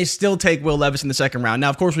round, and they still take Will Levis in the second round. Now,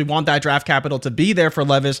 of course, we want that draft capital to be there for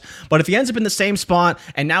Levis, but if he ends up in the same spot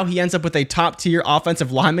and now he ends up with a top-tier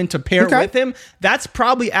offensive lineman to pair with him, that's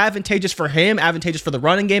probably advantageous for him, advantageous for the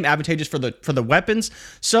running game, advantageous for the weapons.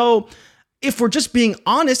 So if we're just being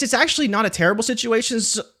honest, it's actually not a terrible situation.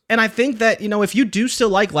 And I think that, if you do still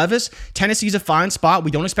like Levis, Tennessee's a fine spot.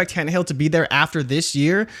 We don't expect Tannehill to be there after this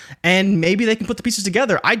year, and maybe they can put the pieces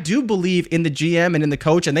together. I do believe in the GM and in the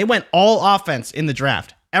coach, and they went all offense in the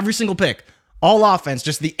draft. Every single pick. All offense,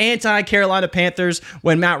 just the anti-Carolina Panthers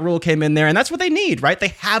when Matt Rule came in there. And that's what they need, right? They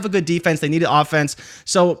have a good defense. They need an offense.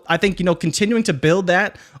 So I think, continuing to build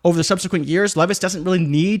that over the subsequent years, Levis doesn't really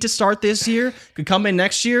need to start this year. Could come in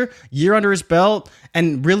next year under his belt,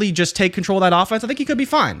 and really just take control of that offense. I think he could be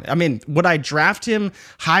fine. I mean, would I draft him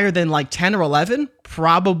higher than like 10 or 11?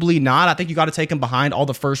 Probably not. I think you got to take him behind all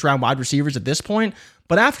the first round wide receivers at this point.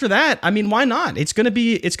 But after that, I mean, why not? It's going to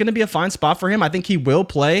be a fine spot for him. I think he will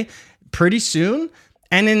play pretty soon.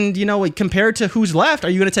 And then, compared to who's left, are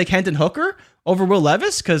you going to take Hendon Hooker over Will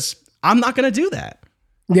Levis? Because I'm not going to do that.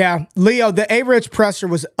 Yeah. Leo, the A-Rich presser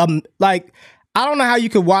was I don't know how you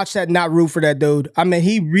could watch that and not root for that dude. I mean,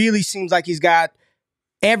 he really seems like he's got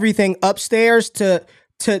everything upstairs to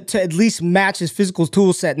at least match his physical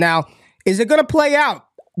tool set. Now, is it going to play out?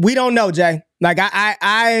 We don't know, Jay. Like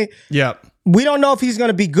we don't know if he's going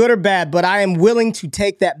to be good or bad, but I am willing to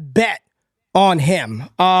take that bet on him.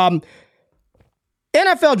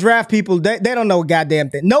 NFL draft people, they don't know a goddamn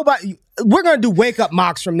thing. We're going to do wake-up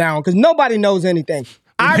mocks from now on because nobody knows anything.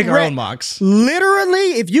 We make our own mocks.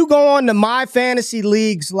 Literally, if you go on to My Fantasy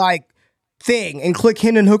League's thing and click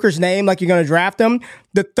Hendon Hooker's name like you're going to draft him,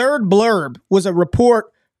 the third blurb was a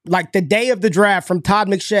report the day of the draft from Todd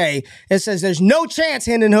McShay. It says there's no chance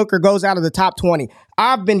Hendon Hooker goes out of the top 20.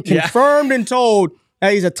 I've been confirmed and told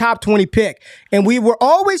that he's a top 20 pick. And we were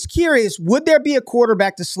always curious, would there be a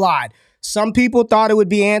quarterback to slide? Some people thought it would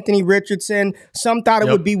be Anthony Richardson. Some thought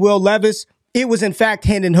it would be Will Levis. It was, in fact,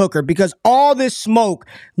 Hendon Hooker because all this smoke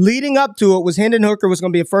leading up to it was Hendon Hooker was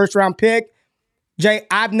going to be a first-round pick. Jay,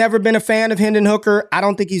 I've never been a fan of Hendon Hooker. I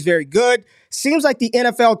don't think he's very good. Seems like the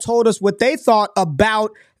NFL told us what they thought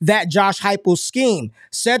about that Josh Heupel scheme.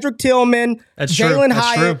 Cedric Tillman, Jalen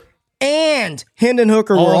Hyatt, and Hendon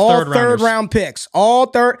Hooker were all third-round picks. All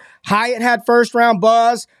third. Hyatt had first-round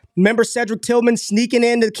buzz. Remember Cedric Tillman sneaking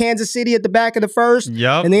into Kansas City at the back of the first?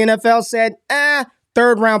 Yep. And the NFL said,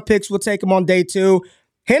 third-round picks, we'll take him on day 2.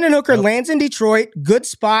 Hendon Hooker lands in Detroit. Good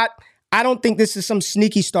spot. I don't think this is some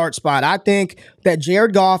sneaky start spot. I think that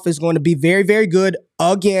Jared Goff is going to be very, very good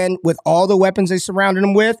again with all the weapons they surrounded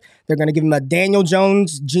him with. They're going to give him a Daniel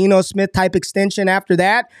Jones, Geno Smith type extension after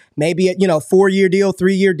that. Maybe a 4-year deal,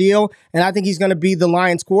 3-year deal. And I think he's going to be the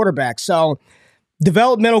Lions quarterback. So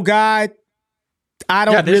developmental guy. They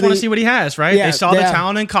just want to see what he has, right? They saw the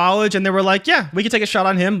talent in college, and they were like, we could take a shot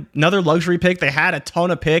on him. Another luxury pick. They had a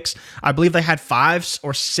ton of picks. I believe they had 5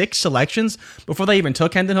 or 6 selections before they even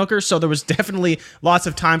took Hendon Hooker, so there was definitely lots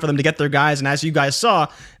of time for them to get their guys, and as you guys saw,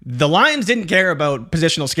 the Lions didn't care about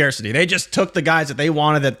positional scarcity. They just took the guys that they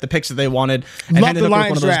wanted, the picks that they wanted, and Hendon Hooker was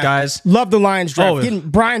one of those guys. Love the Lions draft. Getting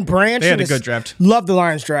Brian Branch. They had a good draft. Love the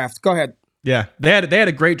Lions draft. Go ahead. Yeah, they had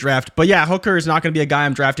a great draft. But Hooker is not going to be a guy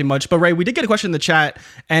I'm drafting much. But Ray, we did get a question in the chat,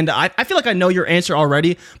 and I feel like I know your answer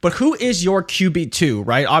already. But who is your QB2,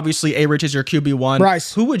 right? Obviously, A-Rich is your QB1.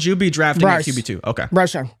 Bryce. Who would you be drafting at QB2? Okay.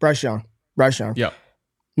 Bryce Young. Yep.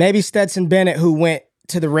 Maybe Stetson Bennett, who went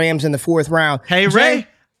to the Rams in the 4th round. Hey, Ray.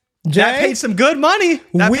 That paid some good money.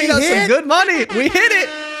 That paid us some good money. We hit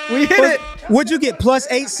it. Would you get plus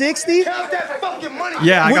 860?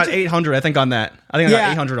 Yeah, I got 800, I think, on that. I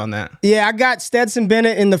got 800 on that. Yeah, I got Stetson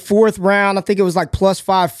Bennett in the 4th round. I think it was plus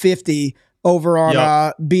 550 over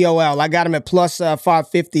on BOL. I got him at plus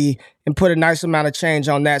 550 and put a nice amount of change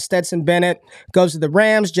on that. Stetson Bennett goes to the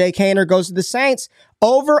Rams. Jake Haener goes to the Saints.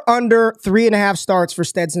 Over under 3.5 starts for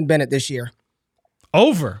Stetson Bennett this year.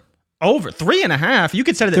 Over. Over 3.5. You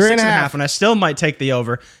could set it at 6.5, and I still might take the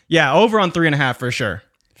over. Yeah, over on 3.5 for sure.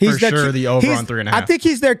 The over on 3.5. I think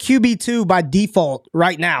he's their QB2 by default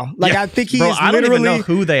right now. Like I think he's I don't even know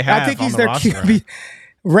who they have. I think he's on their the roster. QB.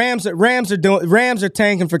 Rams are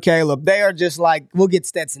tanking for Caleb. They are just like, we'll get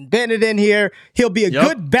Stetson Bennett in here. He'll be a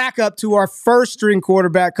good backup to our first string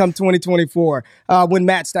quarterback come 2024 when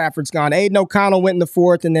Matt Stafford's gone. Aiden O'Connell went in the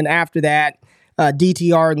 4th, and then after that,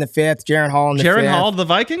 DTR in the 5th, Jaron Hall in the 5th. Jaron Hall, the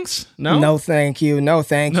Vikings? No, thank you. No,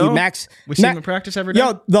 thank you. Max, we see him in practice every day.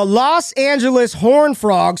 Yo, the Los Angeles Horned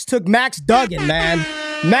Frogs took Max Duggan, man.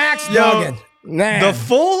 Duggan. Man.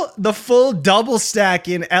 The full double stack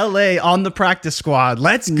in LA on the practice squad.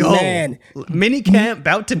 Let's go. Man. Mini camp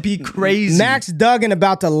about to be crazy. Max Duggan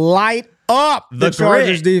about to light up the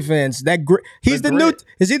Chargers defense. He's the new.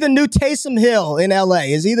 Is he the new Taysom Hill in LA?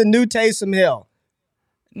 Is he the new Taysom Hill?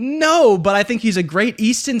 No, but I think he's a great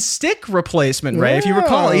Easton Stick replacement, Ray. If you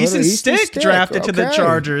recall, Easton Stick drafted to the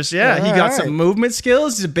Chargers. Yeah, he got some movement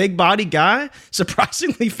skills. He's a big body guy,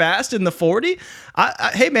 surprisingly fast in the 40.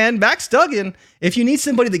 Hey, man, Max Duggan, if you need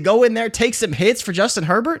somebody to go in there, take some hits for Justin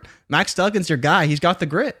Herbert, Max Duggan's your guy. He's got the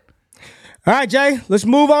grit. All right, Jay, let's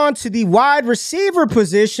move on to the wide receiver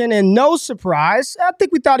position. And no surprise, I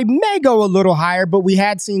think we thought he may go a little higher, but we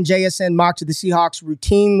had seen JSN mock to the Seahawks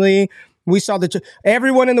routinely. We saw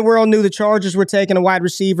everyone in the world knew the Chargers were taking a wide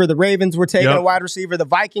receiver. The Ravens were taking a wide receiver. The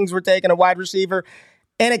Vikings were taking a wide receiver.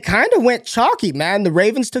 And it kind of went chalky, man. The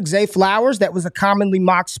Ravens took Zay Flowers. That was a commonly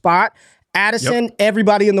mocked spot. Addison,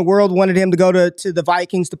 everybody in the world wanted him to go to the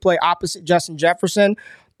Vikings to play opposite Justin Jefferson.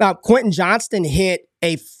 Quentin Johnston hit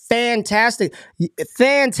a fantastic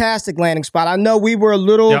landing spot. I know we were a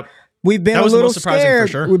little, we've been a little scared.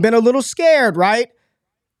 For sure. We've been a little scared, right?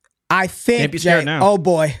 I think, can't be scared now. Oh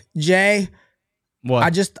boy, Jay. What? I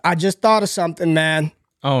just thought of something, man.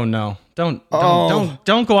 Oh no. Don't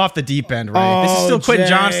go off the deep end, Ray. This is still Quentin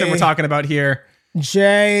Johnston we're talking about here.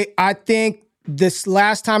 Jay, I think this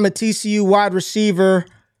last time a TCU wide receiver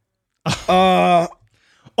was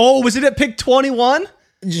it at pick 21?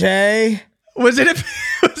 Jay. Was it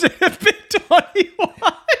at pick 21?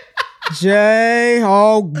 Jay,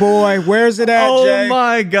 oh boy, where's it at, Jay? Oh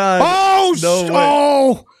my God.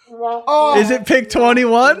 Is it pick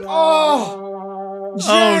 21? Oh, Jay.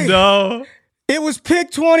 Oh no. It was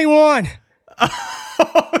pick 21. Oh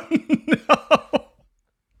no.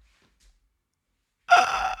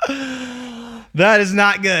 That is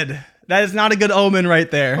not good. That is not a good omen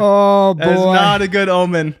right there. Oh boy. That is not a good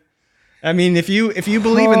omen. I mean, if you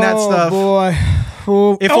believe in that stuff. Boy.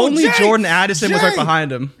 If only Jay, Jordan Addison was right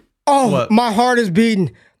behind him. Oh, what? My heart is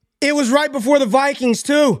beating. It was right before the Vikings,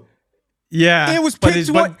 too. Yeah. It was picked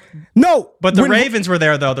one. No. But the Ravens were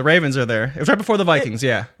there, though. The Ravens are there. It was right before the Vikings,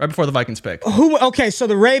 right before the Vikings pick. Okay, so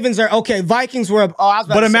the Ravens are, Vikings were,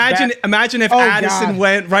 but imagine if Addison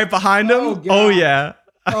went right behind him. Oh yeah.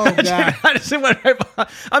 Oh, God. Addison went right behind.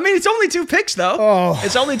 I mean, it's only 2 picks, though. Oh.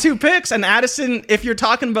 It's only 2 picks. And Addison, if you're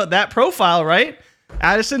talking about that profile, right?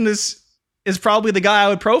 Addison is probably the guy I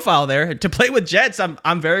would profile there. To play with Jets,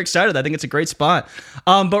 I'm very excited. I think it's a great spot.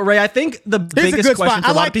 But Ray, I think the biggest question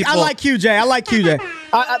for a lot of people. I like QJ.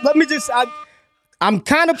 Let me just. I'm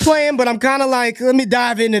kind of playing, but I'm kind of like, let me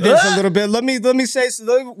dive into this a little bit. Let me say,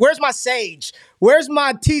 where's my sage? Where's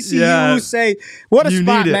my TCU say? What a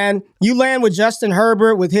spot, man. You land with Justin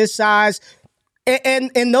Herbert with his size.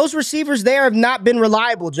 And those receivers there have not been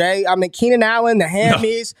reliable, Jay. I mean, Keenan Allen, the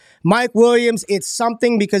Hammies, Mike Williams, it's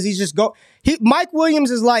something because Mike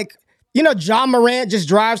Williams is like, John Morant just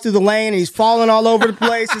drives through the lane and he's falling all over the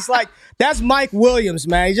place. It's like, that's Mike Williams,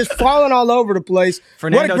 man. He's just falling all over the place.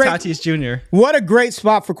 Fernando Tatis Jr. What a great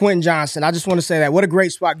spot for Quentin Johnston. I just want to say that. What a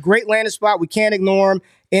great spot. Great landing spot. We can't ignore him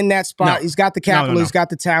in that spot. No. He's got the capital. He's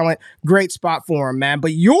got the talent. Great spot for him, man.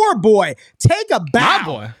 But your boy, take a bow. My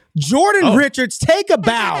boy. Jordan Richards, take a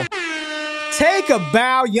bow. Take a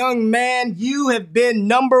bow, young man. You have been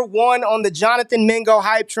number one on the Jonathan Mingo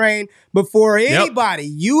hype train before anybody.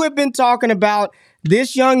 You have been talking about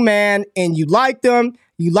this young man, and you liked him.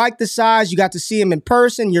 You liked the size. You got to see him in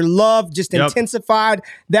person. Your love just intensified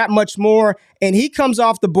that much more. And he comes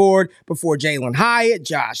off the board before Jalen Hyatt,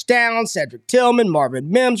 Josh Downs, Cedric Tillman,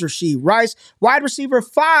 Marvin Mims, Rashee Rice, wide receiver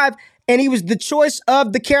 5. And he was the choice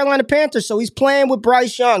of the Carolina Panthers. So he's playing with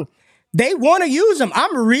Bryce Young. They want to use him.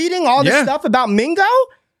 I'm reading all this stuff about Mingo.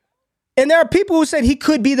 And there are people who said he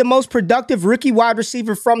could be the most productive rookie wide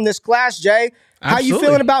receiver from this class, Jay. Absolutely. How you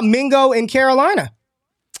feeling about Mingo in Carolina?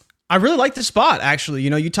 I really like the spot, actually.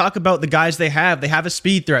 You talk about the guys they have. They have a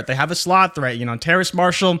speed threat. They have a slot threat. Terrace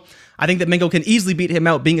Marshall, I think that Mingo can easily beat him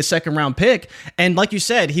out being a second round pick. And like you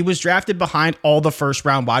said, he was drafted behind all the first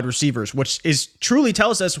round wide receivers, which is truly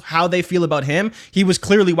tells us how they feel about him. He was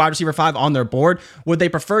clearly wide receiver 5 on their board. Would they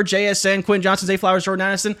prefer JSN, Quentin Johnson, Zay Flowers, Jordan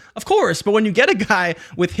Addison? Of course. But when you get a guy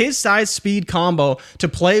with his size speed combo to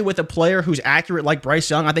play with a player who's accurate like Bryce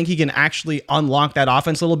Young, I think he can actually unlock that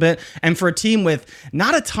offense a little bit. And for a team with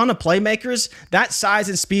not a ton of playmakers, that size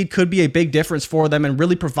and speed could be a big difference for them and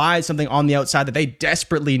really provide something on the outside that they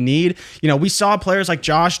desperately need. You know, we saw players like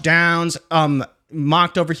Josh Downs,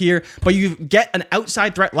 mocked over here, but you get an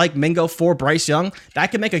outside threat like Mingo for Bryce Young,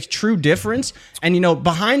 that can make a true difference. And, you know,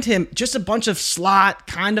 behind him, just a bunch of slot,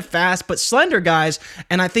 kind of fast, but slender guys.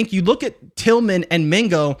 And I think you look at Tillman and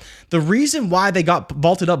Mingo, the reason why they got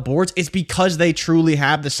vaulted up boards is because they truly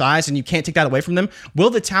have the size, and you can't take that away from them. Will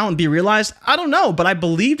the talent be realized? I don't know, but I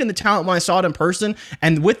believed in the talent when I saw it in person.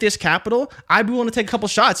 And with this capital, I'd be willing to take a couple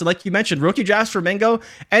shots. And like you mentioned, rookie drafts for Mingo,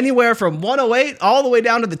 anywhere from 108 all the way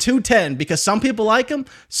down to the 210, because some people like him,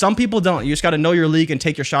 some people don't. You just got to know your league and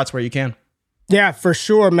take your shots where you can. Yeah, for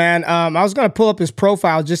sure, man. I was going to pull up his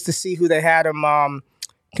profile just to see who they had him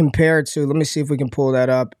compared to. Let me see if we can pull that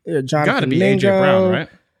up. Jonathan Got to be Mingo. AJ Brown, right?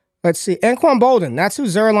 Let's see. Anquan Bolden. That's who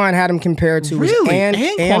Zerline had him compared to. Really?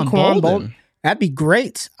 Anquan Bolden? That'd be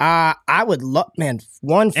great. I would love, man.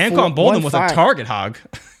 Anquan Bolden was a target hog.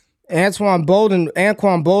 Anquan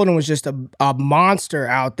Bolden was just a monster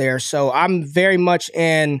out there. So I'm very much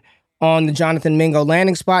in on the Jonathan Mingo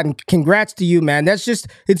landing spot, and congrats to you, man.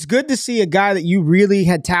 It's good to see a guy that you really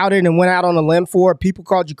had touted and went out on a limb for. People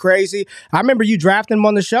called you crazy. I remember you drafting him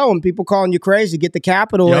on the show and people calling you crazy, get the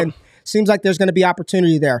capital, yep. And seems like there's going to be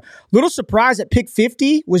opportunity there. Little surprise at pick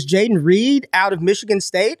 50 was Jaden Reed out of Michigan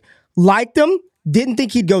State. Liked him, didn't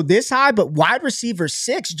think he'd go this high, but wide receiver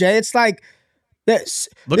 6, Jay, it's like,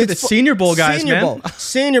 look at the Senior Bowl guys, man.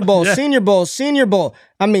 Senior Bowl.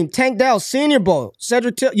 I mean, Tank Dell, Senior Bowl.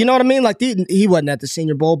 Cedric Till, you know what I mean? Like, he wasn't at the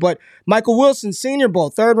Senior Bowl, but Michael Wilson, Senior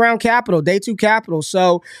Bowl, 3rd round capital, day 2 capital.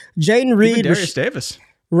 So, Jaden Reed. Darius Davis.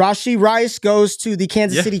 Rashee Rice goes to the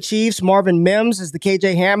Kansas City Chiefs. Marvin Mims is the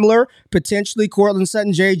KJ Hamler. Potentially Cortland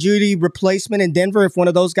Sutton, Jerry Jeudy replacement in Denver if one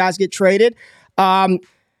of those guys get traded.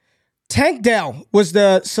 Tank Dell was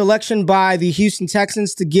the selection by the Houston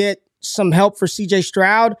Texans to get some help for CJ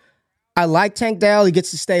Stroud. I like Tank Dell. He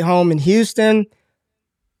gets to stay home in Houston.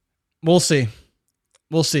 We'll see.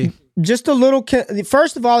 Just a little.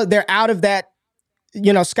 First of all, they're out of that.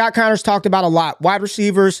 You know, Scott Connors talked about a lot. Wide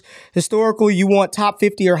receivers, historically, you want top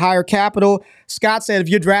 50 or higher capital. Scott said if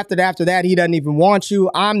you're drafted after that, he doesn't even want you.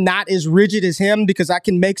 I'm not as rigid as him because I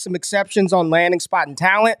can make some exceptions on landing spot and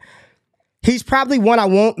talent. He's probably one I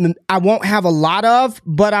won't have a lot of,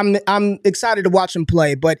 but I'm excited to watch him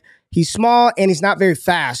play. But he's small and he's not very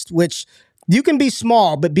fast, which you can be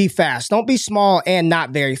small but be fast. Don't be small and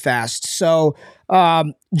not very fast. So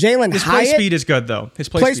Jalen Hyatt. His play speed is good, though. His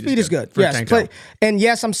play speed is good. Yes. And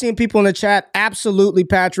yes, I'm seeing people in the chat. Absolutely,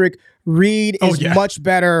 Patrick. Reed is much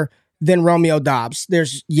better than Romeo Doubs.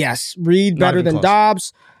 Reed better than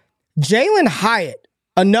Doubs. Jalen Hyatt.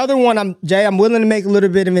 Another one I'm willing to make a little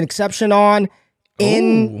bit of an exception on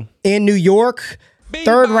in New York.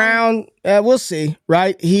 Third round, we'll see,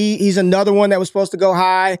 right? He's another one that was supposed to go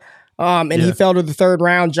high, and he fell to the 3rd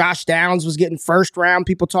round. Josh Downs was getting 1st round.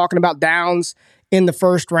 People talking about Downs in the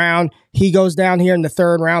 1st round. He goes down here in the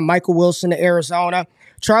 3rd round. Michael Wilson to Arizona.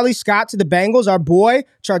 Charlie Scott to the Bengals, our boy.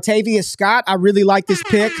 Chartavius Scott, I really like this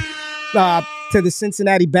pick to the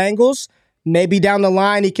Cincinnati Bengals. Maybe down the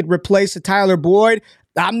line he could replace a Tyler Boyd.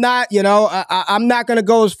 I'm not going to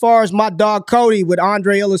go as far as my dog Cody with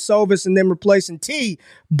Andre Ilisovas and then replacing T.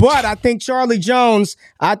 But I think Charlie Jones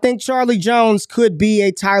could be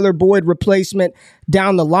a Tyler Boyd replacement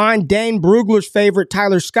down the line. Dane Brugler's favorite,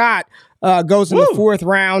 Tyler Scott, goes in the 4th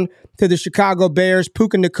round to the Chicago Bears.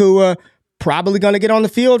 Puka Nacua probably going to get on the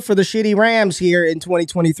field for the shitty Rams here in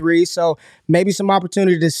 2023. So maybe some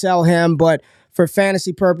opportunity to sell him. But for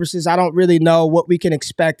fantasy purposes, I don't really know what we can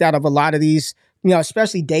expect out of a lot of these,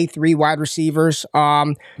 especially day 3 wide receivers.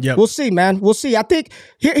 We'll see, man. We'll see. I think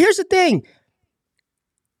here's the thing.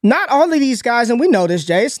 Not all of these guys, and we know this,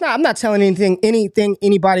 Jay. I'm not telling anything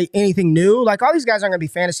new. Like, all these guys aren't going to be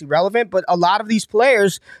fantasy relevant, but a lot of these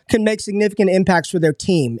players can make significant impacts for their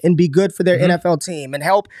team and be good for their NFL team and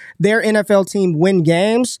help their NFL team win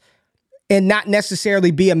games and not necessarily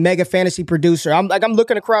be a mega fantasy producer. I'm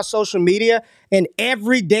looking across social media, and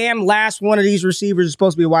every damn last one of these receivers is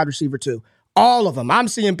supposed to be a wide receiver too. All of them. I'm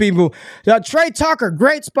seeing people. Trey Tucker,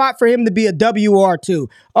 great spot for him to be a WR2.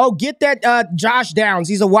 Oh, get that Josh Downs.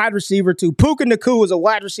 He's a wide receiver too. Puka Nacua is a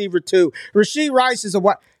wide receiver too. Rashee Rice is a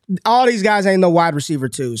wide. all these guys ain't no wide receiver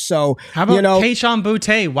too. So how about Kayshon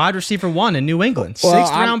Boutte, wide receiver 1 in New England, 6th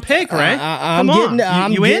round pick, right?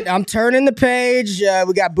 I'm turning the page.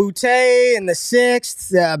 We got Boutte in the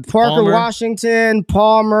 6th, Parker Palmer. Washington,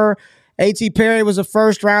 Palmer, A.T. Perry was a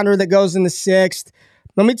first rounder that goes in the 6th.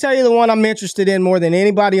 Let me tell you the one I'm interested in more than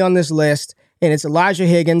anybody on this list, and it's Elijah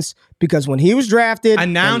Higgins, because when he was drafted,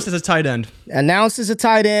 announced as a tight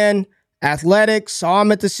end, athletic, saw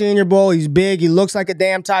him at the Senior Bowl. He's big. He looks like a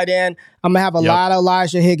damn tight end. I'm going to have a lot of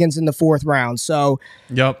Elijah Higgins in the 4th round. So,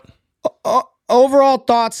 overall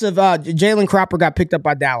thoughts of Jalen Cropper got picked up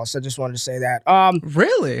by Dallas. I just wanted to say that.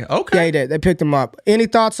 Really? Okay. Yeah, he did. They picked him up. Any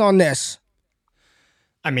thoughts on this?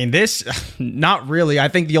 I mean, not really. I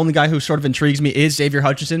think the only guy who sort of intrigues me is Xavier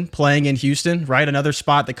Hutchinson playing in Houston, right? Another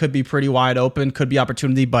spot that could be pretty wide open, could be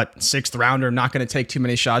opportunity, but 6th rounder, not going to take too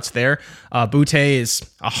many shots there. Boutte is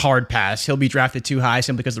a hard pass. He'll be drafted too high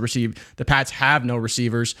simply because the Pats have no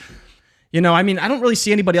receivers. I mean, I don't really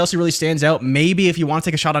see anybody else who really stands out. Maybe if you want to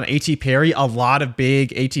take a shot on A.T. Perry, a lot of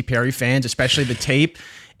big A.T. Perry fans, especially the tape.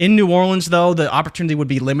 In New Orleans, though, the opportunity would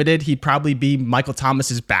be limited. He'd probably be Michael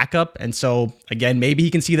Thomas's backup. And so, again, maybe he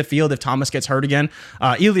can see the field if Thomas gets hurt again.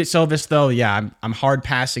 Elliott Silvis, though, I'm hard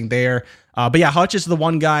passing there. But yeah, Hutch is the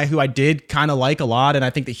one guy who I did kind of like a lot, and I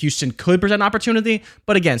think that Houston could present an opportunity.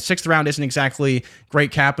 But again, 6th round isn't exactly great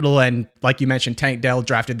capital. And like you mentioned, Tank Dell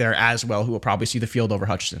drafted there as well, who will probably see the field over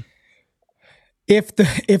Hutchinson. If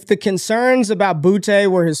the concerns about Boutte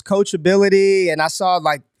were his coachability, and I saw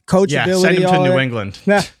coachability. Send him to New England.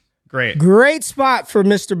 Great spot for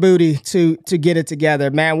Mr. Booty to get it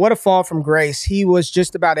together. Man, what a fall from grace. He was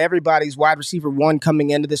just about everybody's wide receiver 1 coming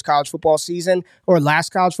into this college football season, or last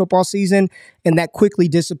college football season, and that quickly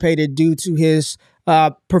dissipated due to his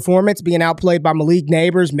performance being outplayed by Malik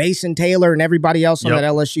Neighbors, Mason Taylor, and everybody else on that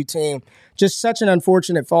LSU team. Just such an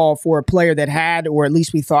unfortunate fall for a player that had, or at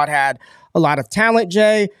least we thought had, a lot of talent,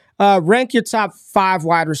 Jay. Rank your top 5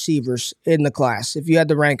 wide receivers in the class, if you had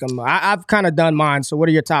to rank them. I've kind of done mine, so what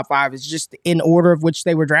are your top 5? Is it just in order of which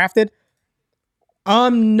they were drafted?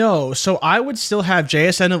 No. So I would still have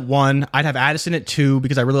JSN at 1. I'd have Addison at 2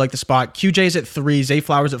 because I really like the spot. QJ's at 3, Zay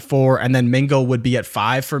Flowers at 4, and then Mingo would be at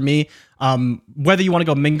 5 for me. Whether you want to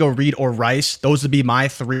go Mingo, Reed, or Rice, those would be my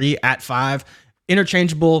 3 at 5.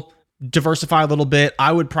 Interchangeable. Diversify a little bit.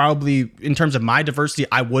 I would probably, in terms of my diversity,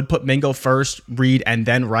 I would put Mingo first, Reed, and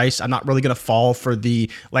then Rice. I'm not really going to fall for the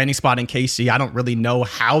landing spot in KC. I don't really know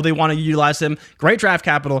how they want to utilize him. Great draft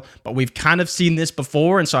capital, but we've kind of seen this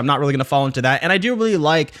before, and so I'm not really going to fall into that. And I do really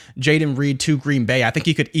like Jaden Reed to Green Bay. I think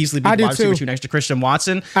he could easily be the wide receiver 2 next to Christian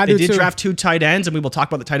Watson. They did draft 2 tight ends, and we will talk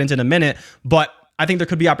about the tight ends in a minute, but I think there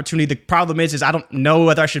could be opportunity. The problem is I don't know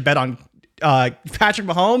whether I should bet on Patrick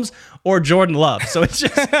Mahomes or Jordan Love. So it's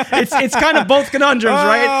just it's kind of both conundrums,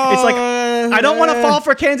 right? It's like I don't want to fall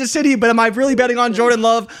for Kansas City, but am I really betting on Jordan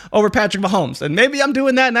Love over Patrick Mahomes? And maybe I'm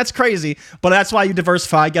doing that, and that's crazy. But that's why you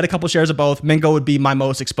diversify, get a couple shares of both. Mingo would be my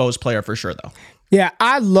most exposed player for sure, though. Yeah,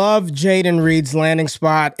 I love Jaden Reed's landing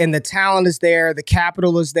spot, and the talent is there. The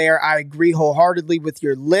capital is there. I agree wholeheartedly with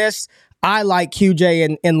your list. I like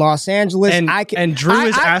QJ in Los Angeles. And Drew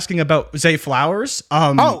is asking about Zay Flowers.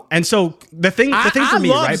 And so the thing for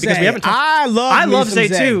me, right? Zay. Because we haven't talked. I love Zay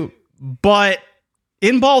too, but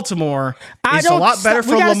in Baltimore, it's a lot better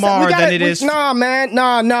for Lamar than it is. No, man,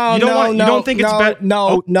 no. You don't think it's better?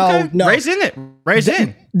 No. Ray's in it. Ray's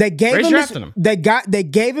in. They gave him. They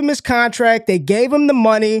gave him his contract. They gave him the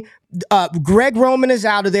money. Greg Roman is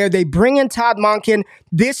out of there. They bring in Todd Monken.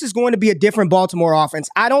 This is going to be a different Baltimore offense.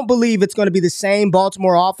 I don't believe it's going to be the same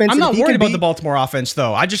Baltimore offense. I'm not worried about the Baltimore offense,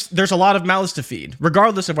 though. There's a lot of mouths to feed,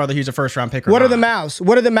 regardless of whether he's a first round pick or not. What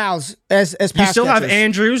are the mouths as pass You still catchers? have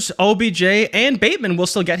Andrews, OBJ, and Bateman will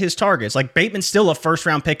still get his targets. Like Bateman's still a first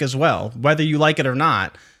round pick as well, whether you like it or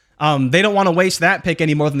not. They don't want to waste that pick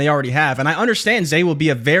any more than they already have. And I understand Zay will be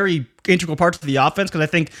a very integral part to the offense because I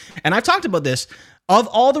think, and I've talked about this, of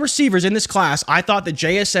all the receivers in this class, I thought that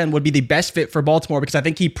JSN would be the best fit for Baltimore because I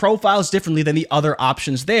think he profiles differently than the other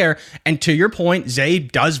options there. And to your point, Zay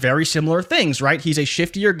does very similar things, right? He's a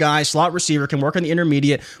shiftier guy, slot receiver, can work on the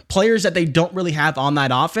intermediate, players that they don't really have on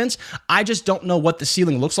that offense. I just don't know what the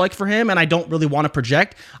ceiling looks like for him, and I don't really want to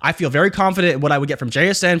project. I feel very confident in what I would get from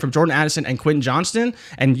JSN, from Jordan Addison, and Quentin Johnston.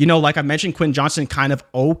 And, like I mentioned, Quentin Johnston kind of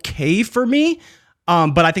okay for me.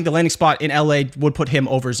 But I think the landing spot in LA would put him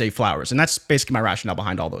over Zay Flowers. And that's basically my rationale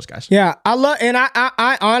behind all those guys. Yeah,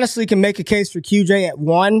 I honestly can make a case for QJ at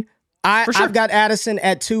 1. For sure. I've got Addison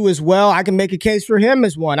at 2 as well. I can make a case for him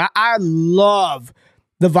as 1. I love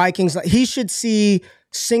the Vikings. He should see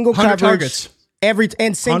single coverage targets.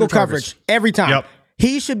 single coverage every time. Yep.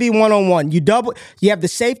 He should be one-on-one. You have the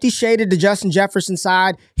safety shaded to Justin Jefferson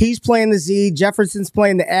side. He's playing the Z. Jefferson's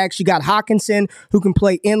playing the X. You got Hawkinson, who can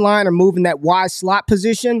play inline or move in that wide slot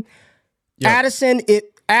position. Yep.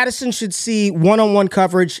 Addison should see one-on-one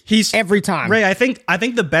coverage every time. Ray, I think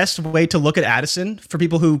the best way to look at Addison for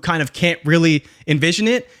people who kind of can't really envision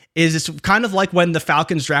it is it's kind of like when the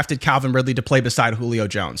Falcons drafted Calvin Ridley to play beside Julio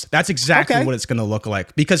Jones. That's exactly what it's going to look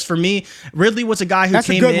like. Because for me, Ridley was a guy who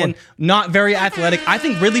came in not very athletic. I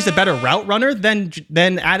think Ridley's a better route runner than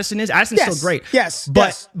Addison is. Addison's still great.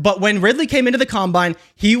 But when Ridley came into the combine,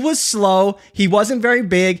 he was slow. He wasn't very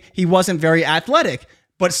big. He wasn't very athletic.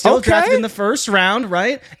 But still drafted in the first round,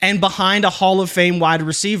 right? And behind a Hall of Fame wide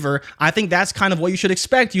receiver. I think that's kind of what you should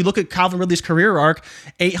expect. You look at Calvin Ridley's career arc,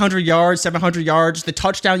 800 yards, 700 yards. The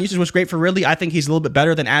touchdown usage was great for Ridley. I think he's a little bit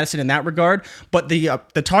better than Addison in that regard. But the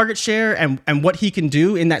target share and what he can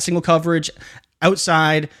do in that single coverage,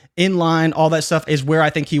 outside, inline, all that stuff is where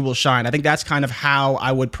I think he will shine. I think that's kind of how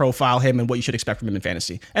I would profile him and what you should expect from him in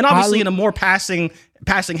fantasy. And obviously in a more passing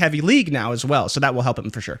heavy league now as well. So that will help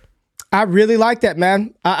him for sure. I really like that,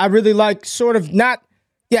 man. I really like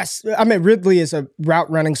Ridley is a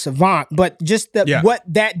route running savant, but just what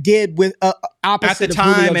that did with opposite at the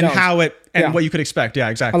time Julio and Jones. how it and what you could expect. Yeah,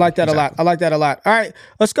 exactly. I like that a lot. All right,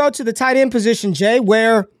 let's go to the tight end position, Jay,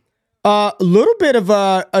 where a little bit of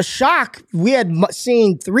a shock. We had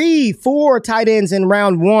seen 3-4 tight ends in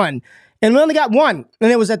round one. And we only got one,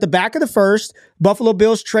 and it was at the back of the first. Buffalo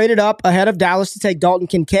Bills traded up ahead of Dallas to take Dalton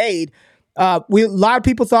Kincaid. A lot of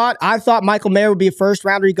people I thought Michael Mayer would be a first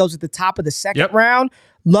rounder. He goes at the top of the second round.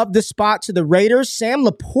 Loved the spot to the Raiders. Sam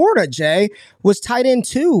Laporta, Jay, was tight end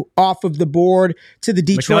 2 off of the board to the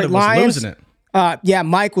Detroit Lions. Was losing it.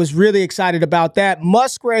 Mike was really excited about that.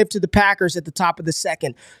 Musgrave to the Packers at the top of the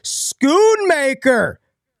second. Schoonmaker.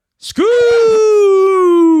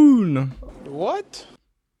 What?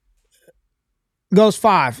 Goes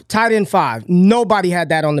 5. Tight end 5. Nobody had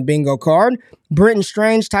that on the bingo card. Britton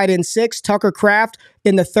Strange, tight end 6. Tucker Kraft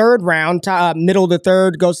in the third round, middle of the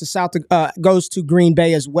third, goes to Green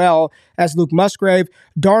Bay as well as Luke Musgrave.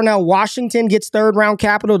 Darnell Washington gets third round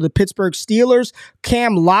capital to the Pittsburgh Steelers.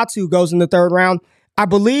 Cam Latu goes in the third round. I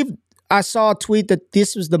believe I saw a tweet that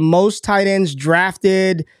this was the most tight ends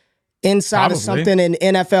drafted inside of something in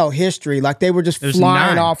NFL history. Like they were just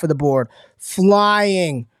flying off of the board.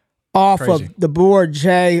 Flying off of the board,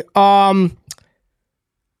 Jay.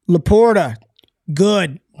 Laporta,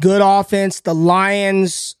 good offense. The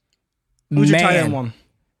Lions, who's your tight end one?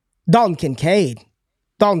 Dalton Kincaid.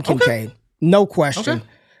 No question.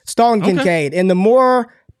 It's Dalton Kincaid. And the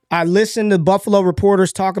more I listen to Buffalo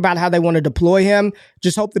reporters talk about how they want to deploy him,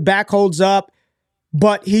 just hope the back holds up.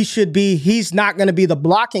 But he's not going to be the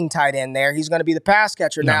blocking tight end there. He's going to be the pass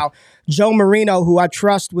catcher. No. Now, Joe Marino, who I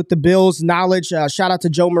trust with the Bills knowledge, shout out to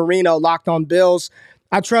Joe Marino, Locked on Bills.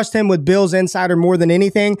 I trust him with Bills Insider more than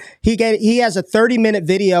anything. He has a 30-minute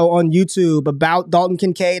video on YouTube about Dalton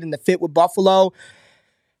Kincaid and the fit with Buffalo.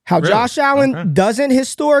 How Josh Allen doesn't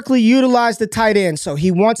historically utilize the tight end. So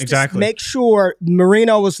he wants to make sure.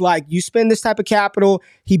 Marino was like, you spend this type of capital,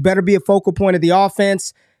 he better be a focal point of the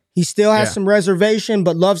offense. He still has some reservation,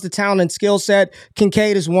 but loves the talent and skill set.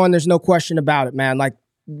 Kincaid is one. There's no question about it, man. Like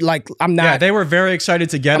I'm not. Yeah, they were very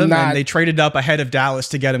excited to get him, and they traded up ahead of Dallas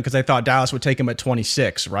to get him because they thought Dallas would take him at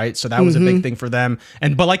 26, right? So that was a big thing for them.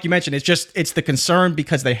 But like you mentioned, it's the concern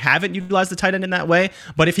because they haven't utilized the tight end in that way.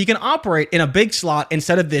 But if he can operate in a big slot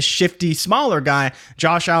instead of this shifty, smaller guy,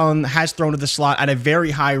 Josh Allen has thrown to the slot at a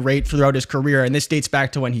very high rate throughout his career. And this dates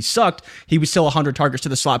back to when he sucked. He was still 100 targets to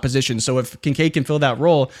the slot position. So if Kincaid can fill that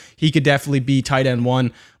role, he could definitely be tight end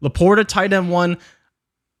 1. Laporta, tight end 1.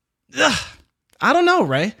 I don't know,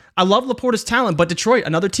 Ray. I love Laporta's talent, but Detroit,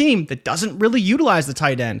 another team that doesn't really utilize the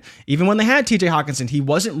tight end. Even when they had TJ Hawkinson, he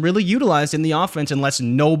wasn't really utilized in the offense unless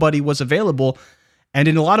nobody was available. And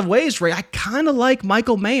in a lot of ways, Ray, I kind of like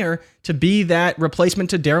Michael Mayer to be that replacement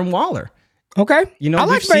to Darren Waller. Okay. I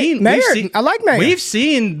like Mayer. I like Mayer. We've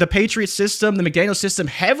seen the Patriots system, the McDaniels system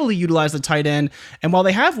heavily utilize the tight end. And while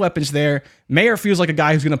they have weapons there, Mayer feels like a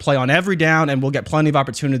guy who's going to play on every down and will get plenty of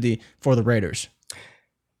opportunity for the Raiders.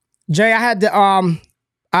 Jay, I had to,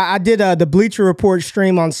 I did the Bleacher Report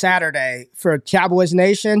stream on Saturday for Cowboys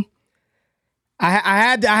Nation.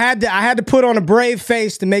 I had to put on a brave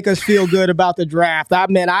face to make us feel good about the draft.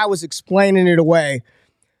 I was explaining it away.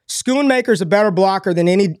 Schoonmaker's a better blocker than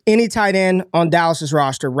any tight end on Dallas's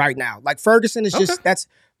roster right now. Like Ferguson is just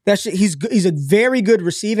he's a very good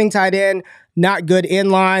receiving tight end, not good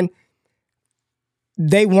inline.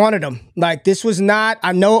 They wanted him. Like this was not.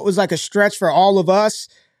 I know it was like a stretch for all of us.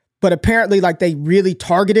 But apparently, like, they really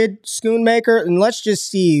targeted Schoonmaker. And let's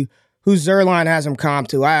just see who Zerline has him comped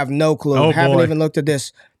to. I have no clue. Oh, Haven't boy. even looked at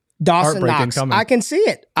this. Dawson Heartbreaking Knox. coming. I can see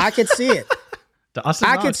it. I can see it. Dawson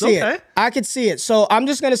I Knox, can see okay. it. I can see it. So I'm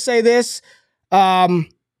just going to say this.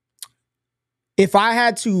 If I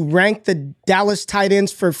had to rank the Dallas tight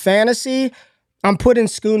ends for fantasy, I'm putting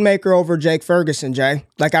Schoonmaker over Jake Ferguson, Jay.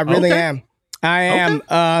 Like, I really am. I am.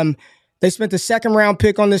 Okay. They spent the second round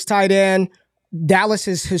pick on this tight end. Dallas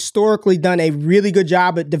has historically done a really good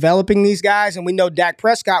job at developing these guys, and we know Dak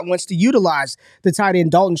Prescott wants to utilize the tight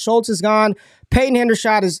end. Dalton Schultz is gone. Peyton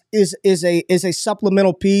Hendershot is a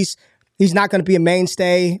supplemental piece. He's not going to be a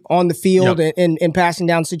mainstay on the field in passing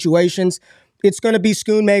down situations. It's going to be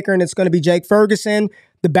Schoonmaker and it's going to be Jake Ferguson.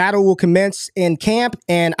 The battle will commence in camp,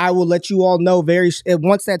 and I will let you all know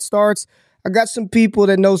once that starts. I got some people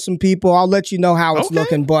that know some people. I'll let you know how it's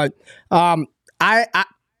looking. But I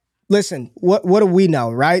listen, what do we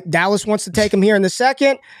know, right? Dallas wants to take him here in the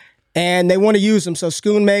second, and they want to use him. So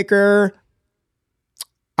Schoonmaker,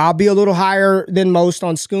 I'll be a little higher than most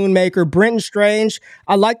on Schoonmaker. Brenton Strange,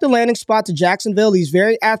 I like the landing spot to Jacksonville. He's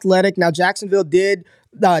very athletic. Now, Jacksonville did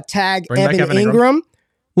tag Evan Ingram.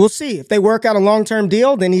 We'll see if they work out a long-term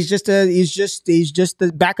deal. Then he's just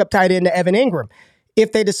the backup tight end to Evan Ingram.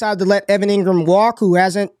 If they decide to let Evan Ingram walk, who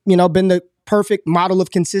hasn't been the perfect model of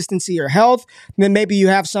consistency or health, then maybe you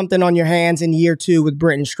have something on your hands in year 2 with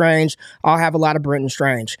Brenton Strange. I'll have a lot of Brenton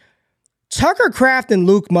Strange. Tucker Kraft and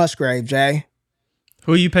Luke Musgrave, Jay.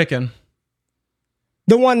 Who are you picking?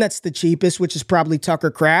 The one that's the cheapest, which is probably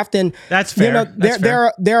Tucker Kraft. And that's fair.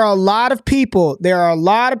 There are a lot of people. There are a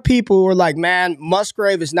lot of people who are like, man,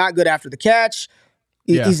 Musgrave is not good after the catch.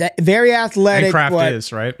 He's very athletic. And Kraft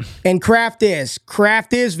is, right? And Kraft is.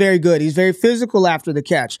 Kraft is very good. He's very physical after the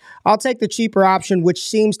catch. I'll take the cheaper option, which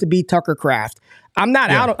seems to be Tucker Kraft. I'm not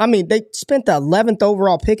out. They spent the 11th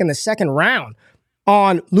overall pick in the second round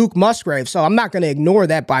on Luke Musgrave, so I'm not going to ignore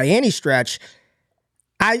that by any stretch.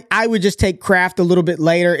 I would just take Kraft a little bit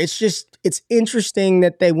later. It's interesting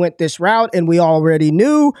that they went this route, and we already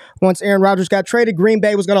knew once Aaron Rodgers got traded, Green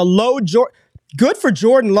Bay was going to load Jordan. Good for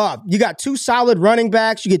Jordan Love. You got 2 solid running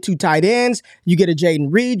backs. You get 2 tight ends. You get a Jaden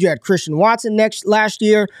Reed. You had Christian Watson last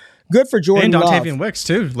year. Good for Jordan Love. And Dontavian Wicks,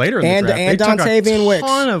 too, later in the draft. And Dontavian Wicks.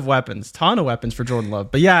 Ton of weapons for Jordan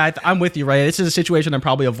Love. But yeah, I'm with you, right? This is a situation I'm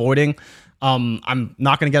probably avoiding. I'm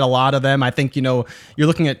not going to get a lot of them. I think, you're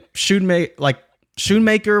looking at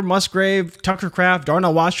Schoonmaker, Musgrave, Tucker Kraft,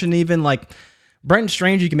 Darnell Washington even, Brenton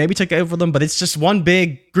Strange, you can maybe take over them, but it's just one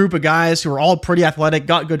big group of guys who are all pretty athletic,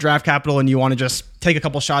 got good draft capital, and you want to just take a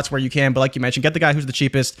couple shots where you can. But like you mentioned, get the guy who's the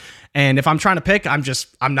cheapest. And if I'm trying to pick, I'm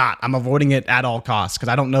avoiding it at all costs because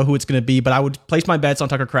I don't know who it's going to be, but I would place my bets on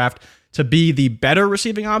Tucker Kraft to be the better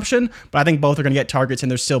receiving option. But I think both are going to get targets, and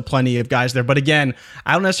there's still plenty of guys there. But again,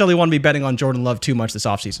 I don't necessarily want to be betting on Jordan Love too much this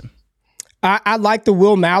offseason. I like the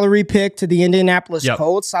Will Mallory pick to the Indianapolis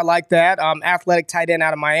Colts. I like that. Athletic tight end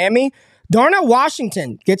out of Miami. Darnell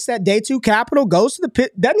Washington gets that day 2 capital, goes to the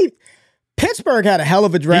pit. Pittsburgh had a hell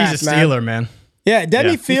of a draft. He's a Steeler, man. Yeah,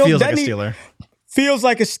 he feels like a Steeler. Feels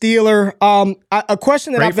like a Steeler. A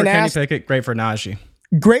question that I've been asked. Great for Kenny Pickett, great for Najee.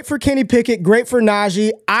 Great for Kenny Pickett, great for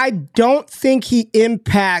Najee. I don't think he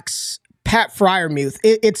impacts Pat Freiermuth.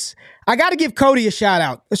 I got to give Cody a shout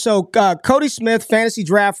out. So Cody Smith, Fantasy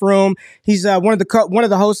Draft Room. He's one of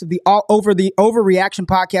the hosts of the Overreaction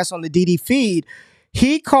podcast on the DD feed.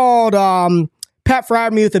 He called Pat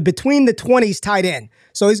Freiermuth a between the 20s tight end.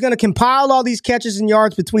 So he's going to compile all these catches and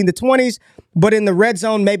yards between the 20s, but in the red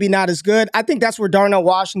zone, maybe not as good. I think that's where Darnell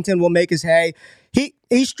Washington will make his hay. He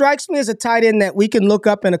strikes me as a tight end that we can look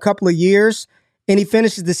up in a couple of years, and he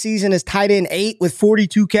finishes the season as tight end 8 with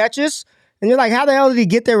 42 catches. And you're like, how the hell did he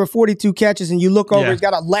get there with 42 catches? And you look over, he's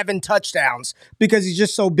got 11 touchdowns because he's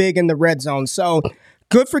just so big in the red zone. So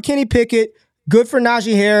good for Kenny Pickett. Good for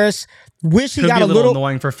Najee Harris. Wish he got a little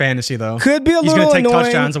annoying for fantasy, though. Could be a little annoying. He's going to take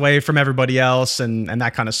touchdowns away from everybody else, and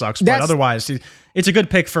that kind of sucks. But otherwise, it's a good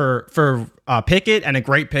pick for Pickett and a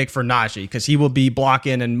great pick for Najee because he will be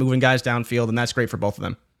blocking and moving guys downfield, and that's great for both of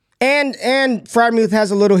them. And Freiermuth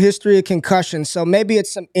has a little history of concussion, so maybe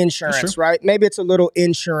it's some insurance, right? Maybe it's a little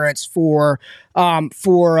insurance for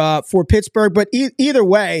Pittsburgh. But either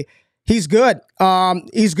way, he's good.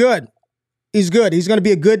 He's good. He's good. He's going to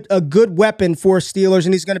be a good weapon for Steelers,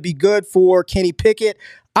 and he's going to be good for Kenny Pickett.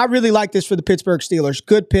 I really like this for the Pittsburgh Steelers.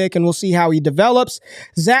 Good pick, and we'll see how he develops.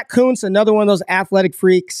 Zach Kuntz, another one of those athletic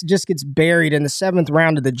freaks, just gets buried in the 7th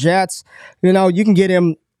round of the Jets. You can get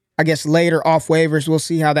him, I guess, later off waivers. We'll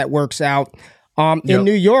see how that works out in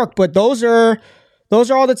New York. But those are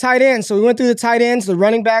all the tight ends. So we went through the tight ends, the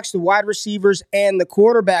running backs, the wide receivers, and the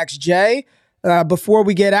quarterbacks. Jay, before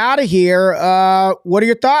we get out of here, what are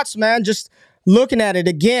your thoughts, man? Just looking at it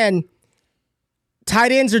again,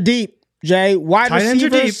 Tight ends are deep, Jay. Wide Tight ends are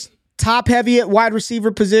receivers, deep. top heavy at wide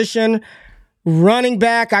receiver position. Running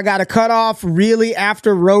back, I got to cut off really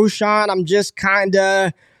after Roshan. I'm just kind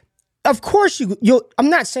of course you'll. I'm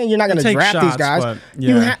not saying you're not going to draft these guys, but,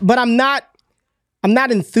 yeah. But I'm not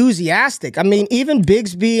enthusiastic. I mean, even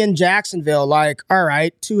Bigsby in Jacksonville, like, all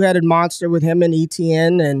right, two-headed monster with him and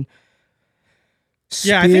ETN and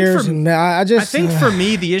Spears. I think for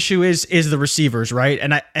me the issue is the receivers, right?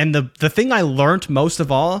 And the thing I learned most of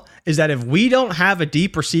all is that if we don't have a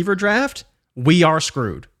deep receiver draft, we are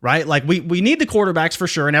screwed, right? Like we need the quarterbacks for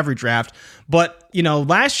sure in every draft, but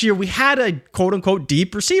last year we had a quote unquote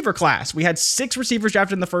deep receiver class. We had 6 receivers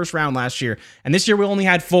drafted in the first round last year, and this year we only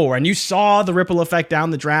had 4. And you saw the ripple effect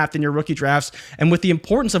down the draft in your rookie drafts. And with the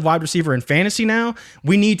importance of wide receiver in fantasy now,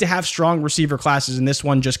 we need to have strong receiver classes, and this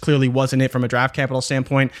one just clearly wasn't it from a draft capital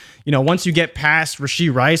standpoint. Once you get past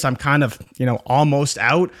Rashee Rice, I'm kind of almost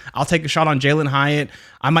out. I'll take a shot on Jalen Hyatt.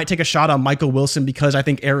 I might take a shot on Michael Wilson because I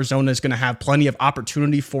think Arizona is going to have plenty of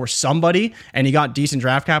opportunity for somebody, and he got decent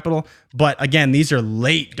draft capital. But again, these are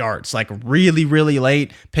late darts, like really, really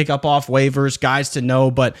late. Pick up off waivers, guys to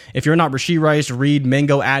know. But if you're not Rashee Rice, Reed,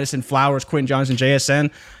 Mingo, Addison, Flowers, Quentin Johnson,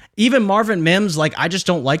 JSN, even Marvin Mims, like I just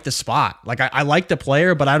don't like the spot. Like I like the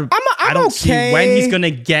player, but I don't see when he's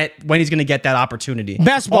gonna get that opportunity.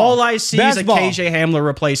 Best ball. All I see is a KJ Hamler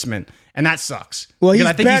replacement. And that sucks. Well,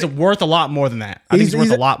 I think he's worth a lot more than that. I think he's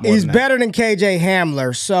worth a lot more than that. He's better than KJ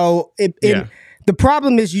Hamler. So the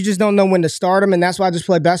problem is you just don't know when to start him, and that's why I just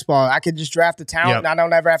play best ball. I could just draft the talent, and I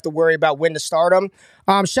don't ever have to worry about when to start him.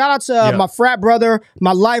 Shout out to my frat brother,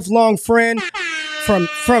 my lifelong friend from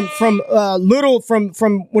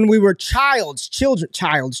when we were children.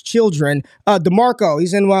 DeMarco.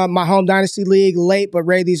 He's in my home Dynasty league late, but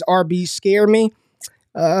Ray, these RBs scare me.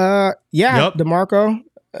 DeMarco.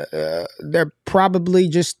 They're probably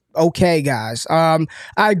just okay, guys. I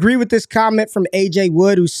agree with this comment from AJ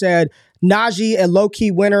Wood, who said Najee, a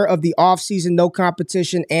low-key winner of the offseason, no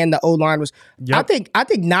competition, and the O-line was. I think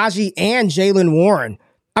Najee and Jalen Warren.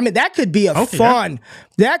 I mean, that could be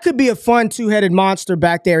that could be a fun two-headed monster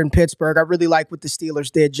back there in Pittsburgh. I really like what the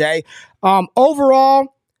Steelers did, Jay.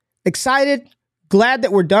 Overall, excited. Glad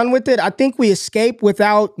that we're done with it. I think we escaped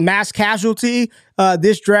without mass casualty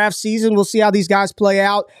this draft season. We'll see how these guys play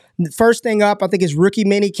out. First thing up, I think, is rookie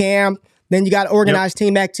mini camp. Then you got organized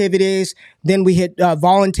team activities. Then we hit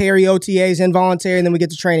voluntary OTAs, involuntary, and then we get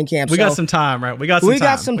to training camp. We got some time, right? We got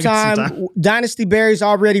some time. Dynasty Barry's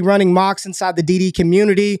already running mocks inside the DD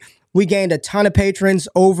community. We gained a ton of patrons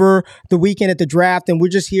over the weekend at the draft, and we're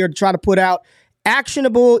just here to try to put out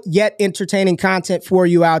actionable yet entertaining content for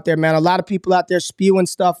you out there, man. A lot of people out there spewing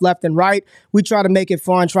stuff left and right. We try to make it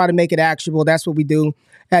fun, try to make it actionable. That's what we do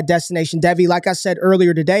at Destination Devy. Like I said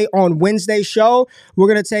earlier today, on Wednesday's show, we're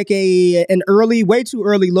going to take an way too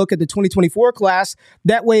early look at the 2024 class.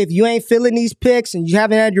 That way, if you ain't filling these picks and you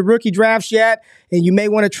haven't had your rookie drafts yet, and you may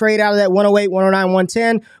want to trade out of that 108, 109,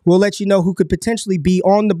 110, we'll let you know who could potentially be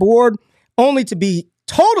on the board, only to be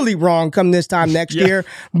totally wrong come this time next year,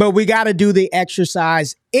 but we got to do the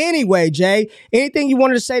exercise anyway. Jay, anything you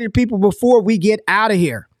wanted to say to people before we get out of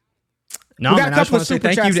here? No, man, I just want to say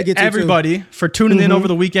thank you to everybody for tuning in over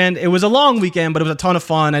the weekend. It was a long weekend, but it was a ton of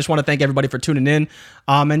fun. I just want to thank everybody for tuning in.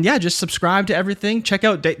 And just subscribe to everything. Check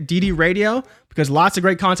out DD Radio because lots of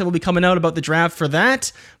great content will be coming out about the draft for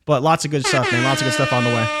that, but lots of good stuff, man. Lots of good stuff on the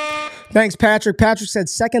way. Thanks, Patrick. Patrick said,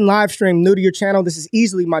 second live stream, new to your channel. This is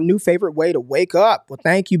easily my new favorite way to wake up. Well,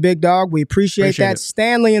 thank you, big dog. We appreciate that.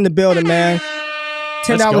 Stanley in the building, man.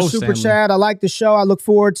 $10 super chat. I like the show. I look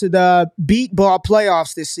forward to the beat ball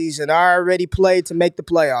playoffs this season. I already played to make the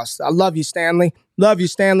playoffs. I love you, Stanley. Love you,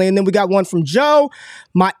 Stanley. And then we got one from Joe.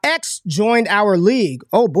 My ex joined our league.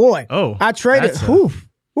 Oh, boy. Oh. I traded. That's tough.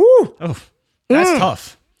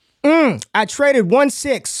 I traded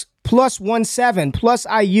 1-6 plus 1-7 plus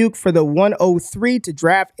Ayuk for the 103 to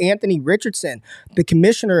draft Anthony Richardson. The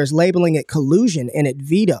commissioner is labeling it collusion and it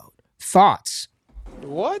vetoed. Thoughts?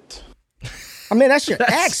 What? I mean, that's your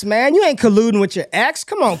ex, man. You ain't colluding with your ex.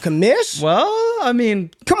 Come on, commish. Well, I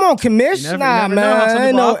mean, come on, commish. You never know how some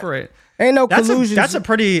people operate. Ain't no collusion. That's a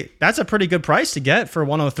pretty good price to get for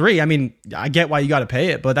 103. I mean, I get why you got to pay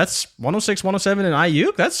it, but that's 106, 107 and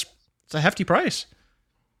Ayuk. It's a hefty price.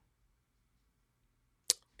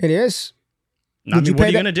 It is. What are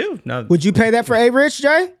you gonna do? No. Would you pay that for A-Rich,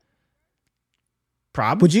 Jay?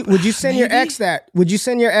 Probably. Would you send your ex that? Would you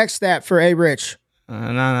send your ex that for A-Rich? No,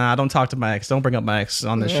 I don't talk to my ex. Don't bring up my ex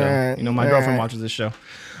on this show. My girlfriend watches this show.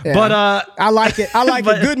 Yeah. But I like it. I like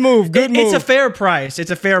it. Good move. Good move. It's a fair price. It's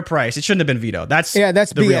a fair price. It shouldn't have been vetoed. That's the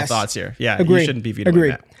BS. real thoughts here. Yeah, Agreed. You shouldn't be vetoing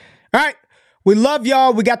Agreed. that. All right. We love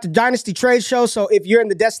y'all. We got the Dynasty Trade Show. So if you're in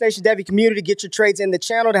the Destination Devy community, get your trades in the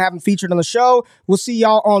channel to have them featured on the show. We'll see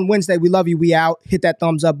y'all on Wednesday. We love you. We out. Hit that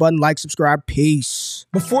thumbs up button, like, subscribe. Peace.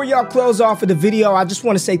 Before y'all close off of the video, I just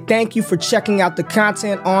want to say thank you for checking out the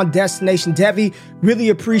content on Destination Devy. Really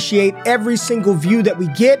appreciate every single view that we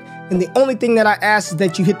get. And the only thing that I ask is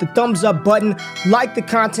that you hit the thumbs up button, like the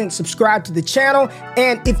content, subscribe to the channel,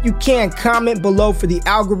 and if you can, comment below for the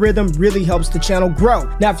algorithm. Really helps the channel grow.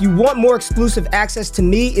 Now, if you want more exclusive access to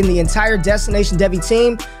me and the entire Destination Devy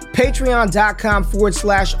team,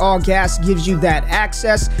 patreon.com/allgas gives you that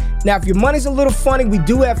access. Now, if your money's a little funny, we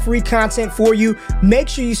do have free content for you. Make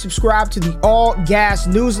sure you subscribe to the All Gas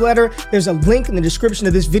newsletter. There's a link in the description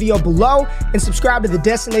of this video below, and subscribe to the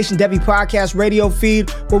Destination Devy podcast radio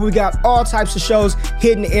feed, where we got all types of shows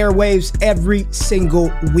hitting airwaves every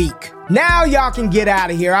single week. Now y'all can get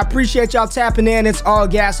out of here. I appreciate y'all tapping in. It's All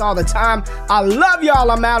Gas all the time. I love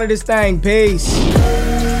y'all. I'm out of this thing. Peace.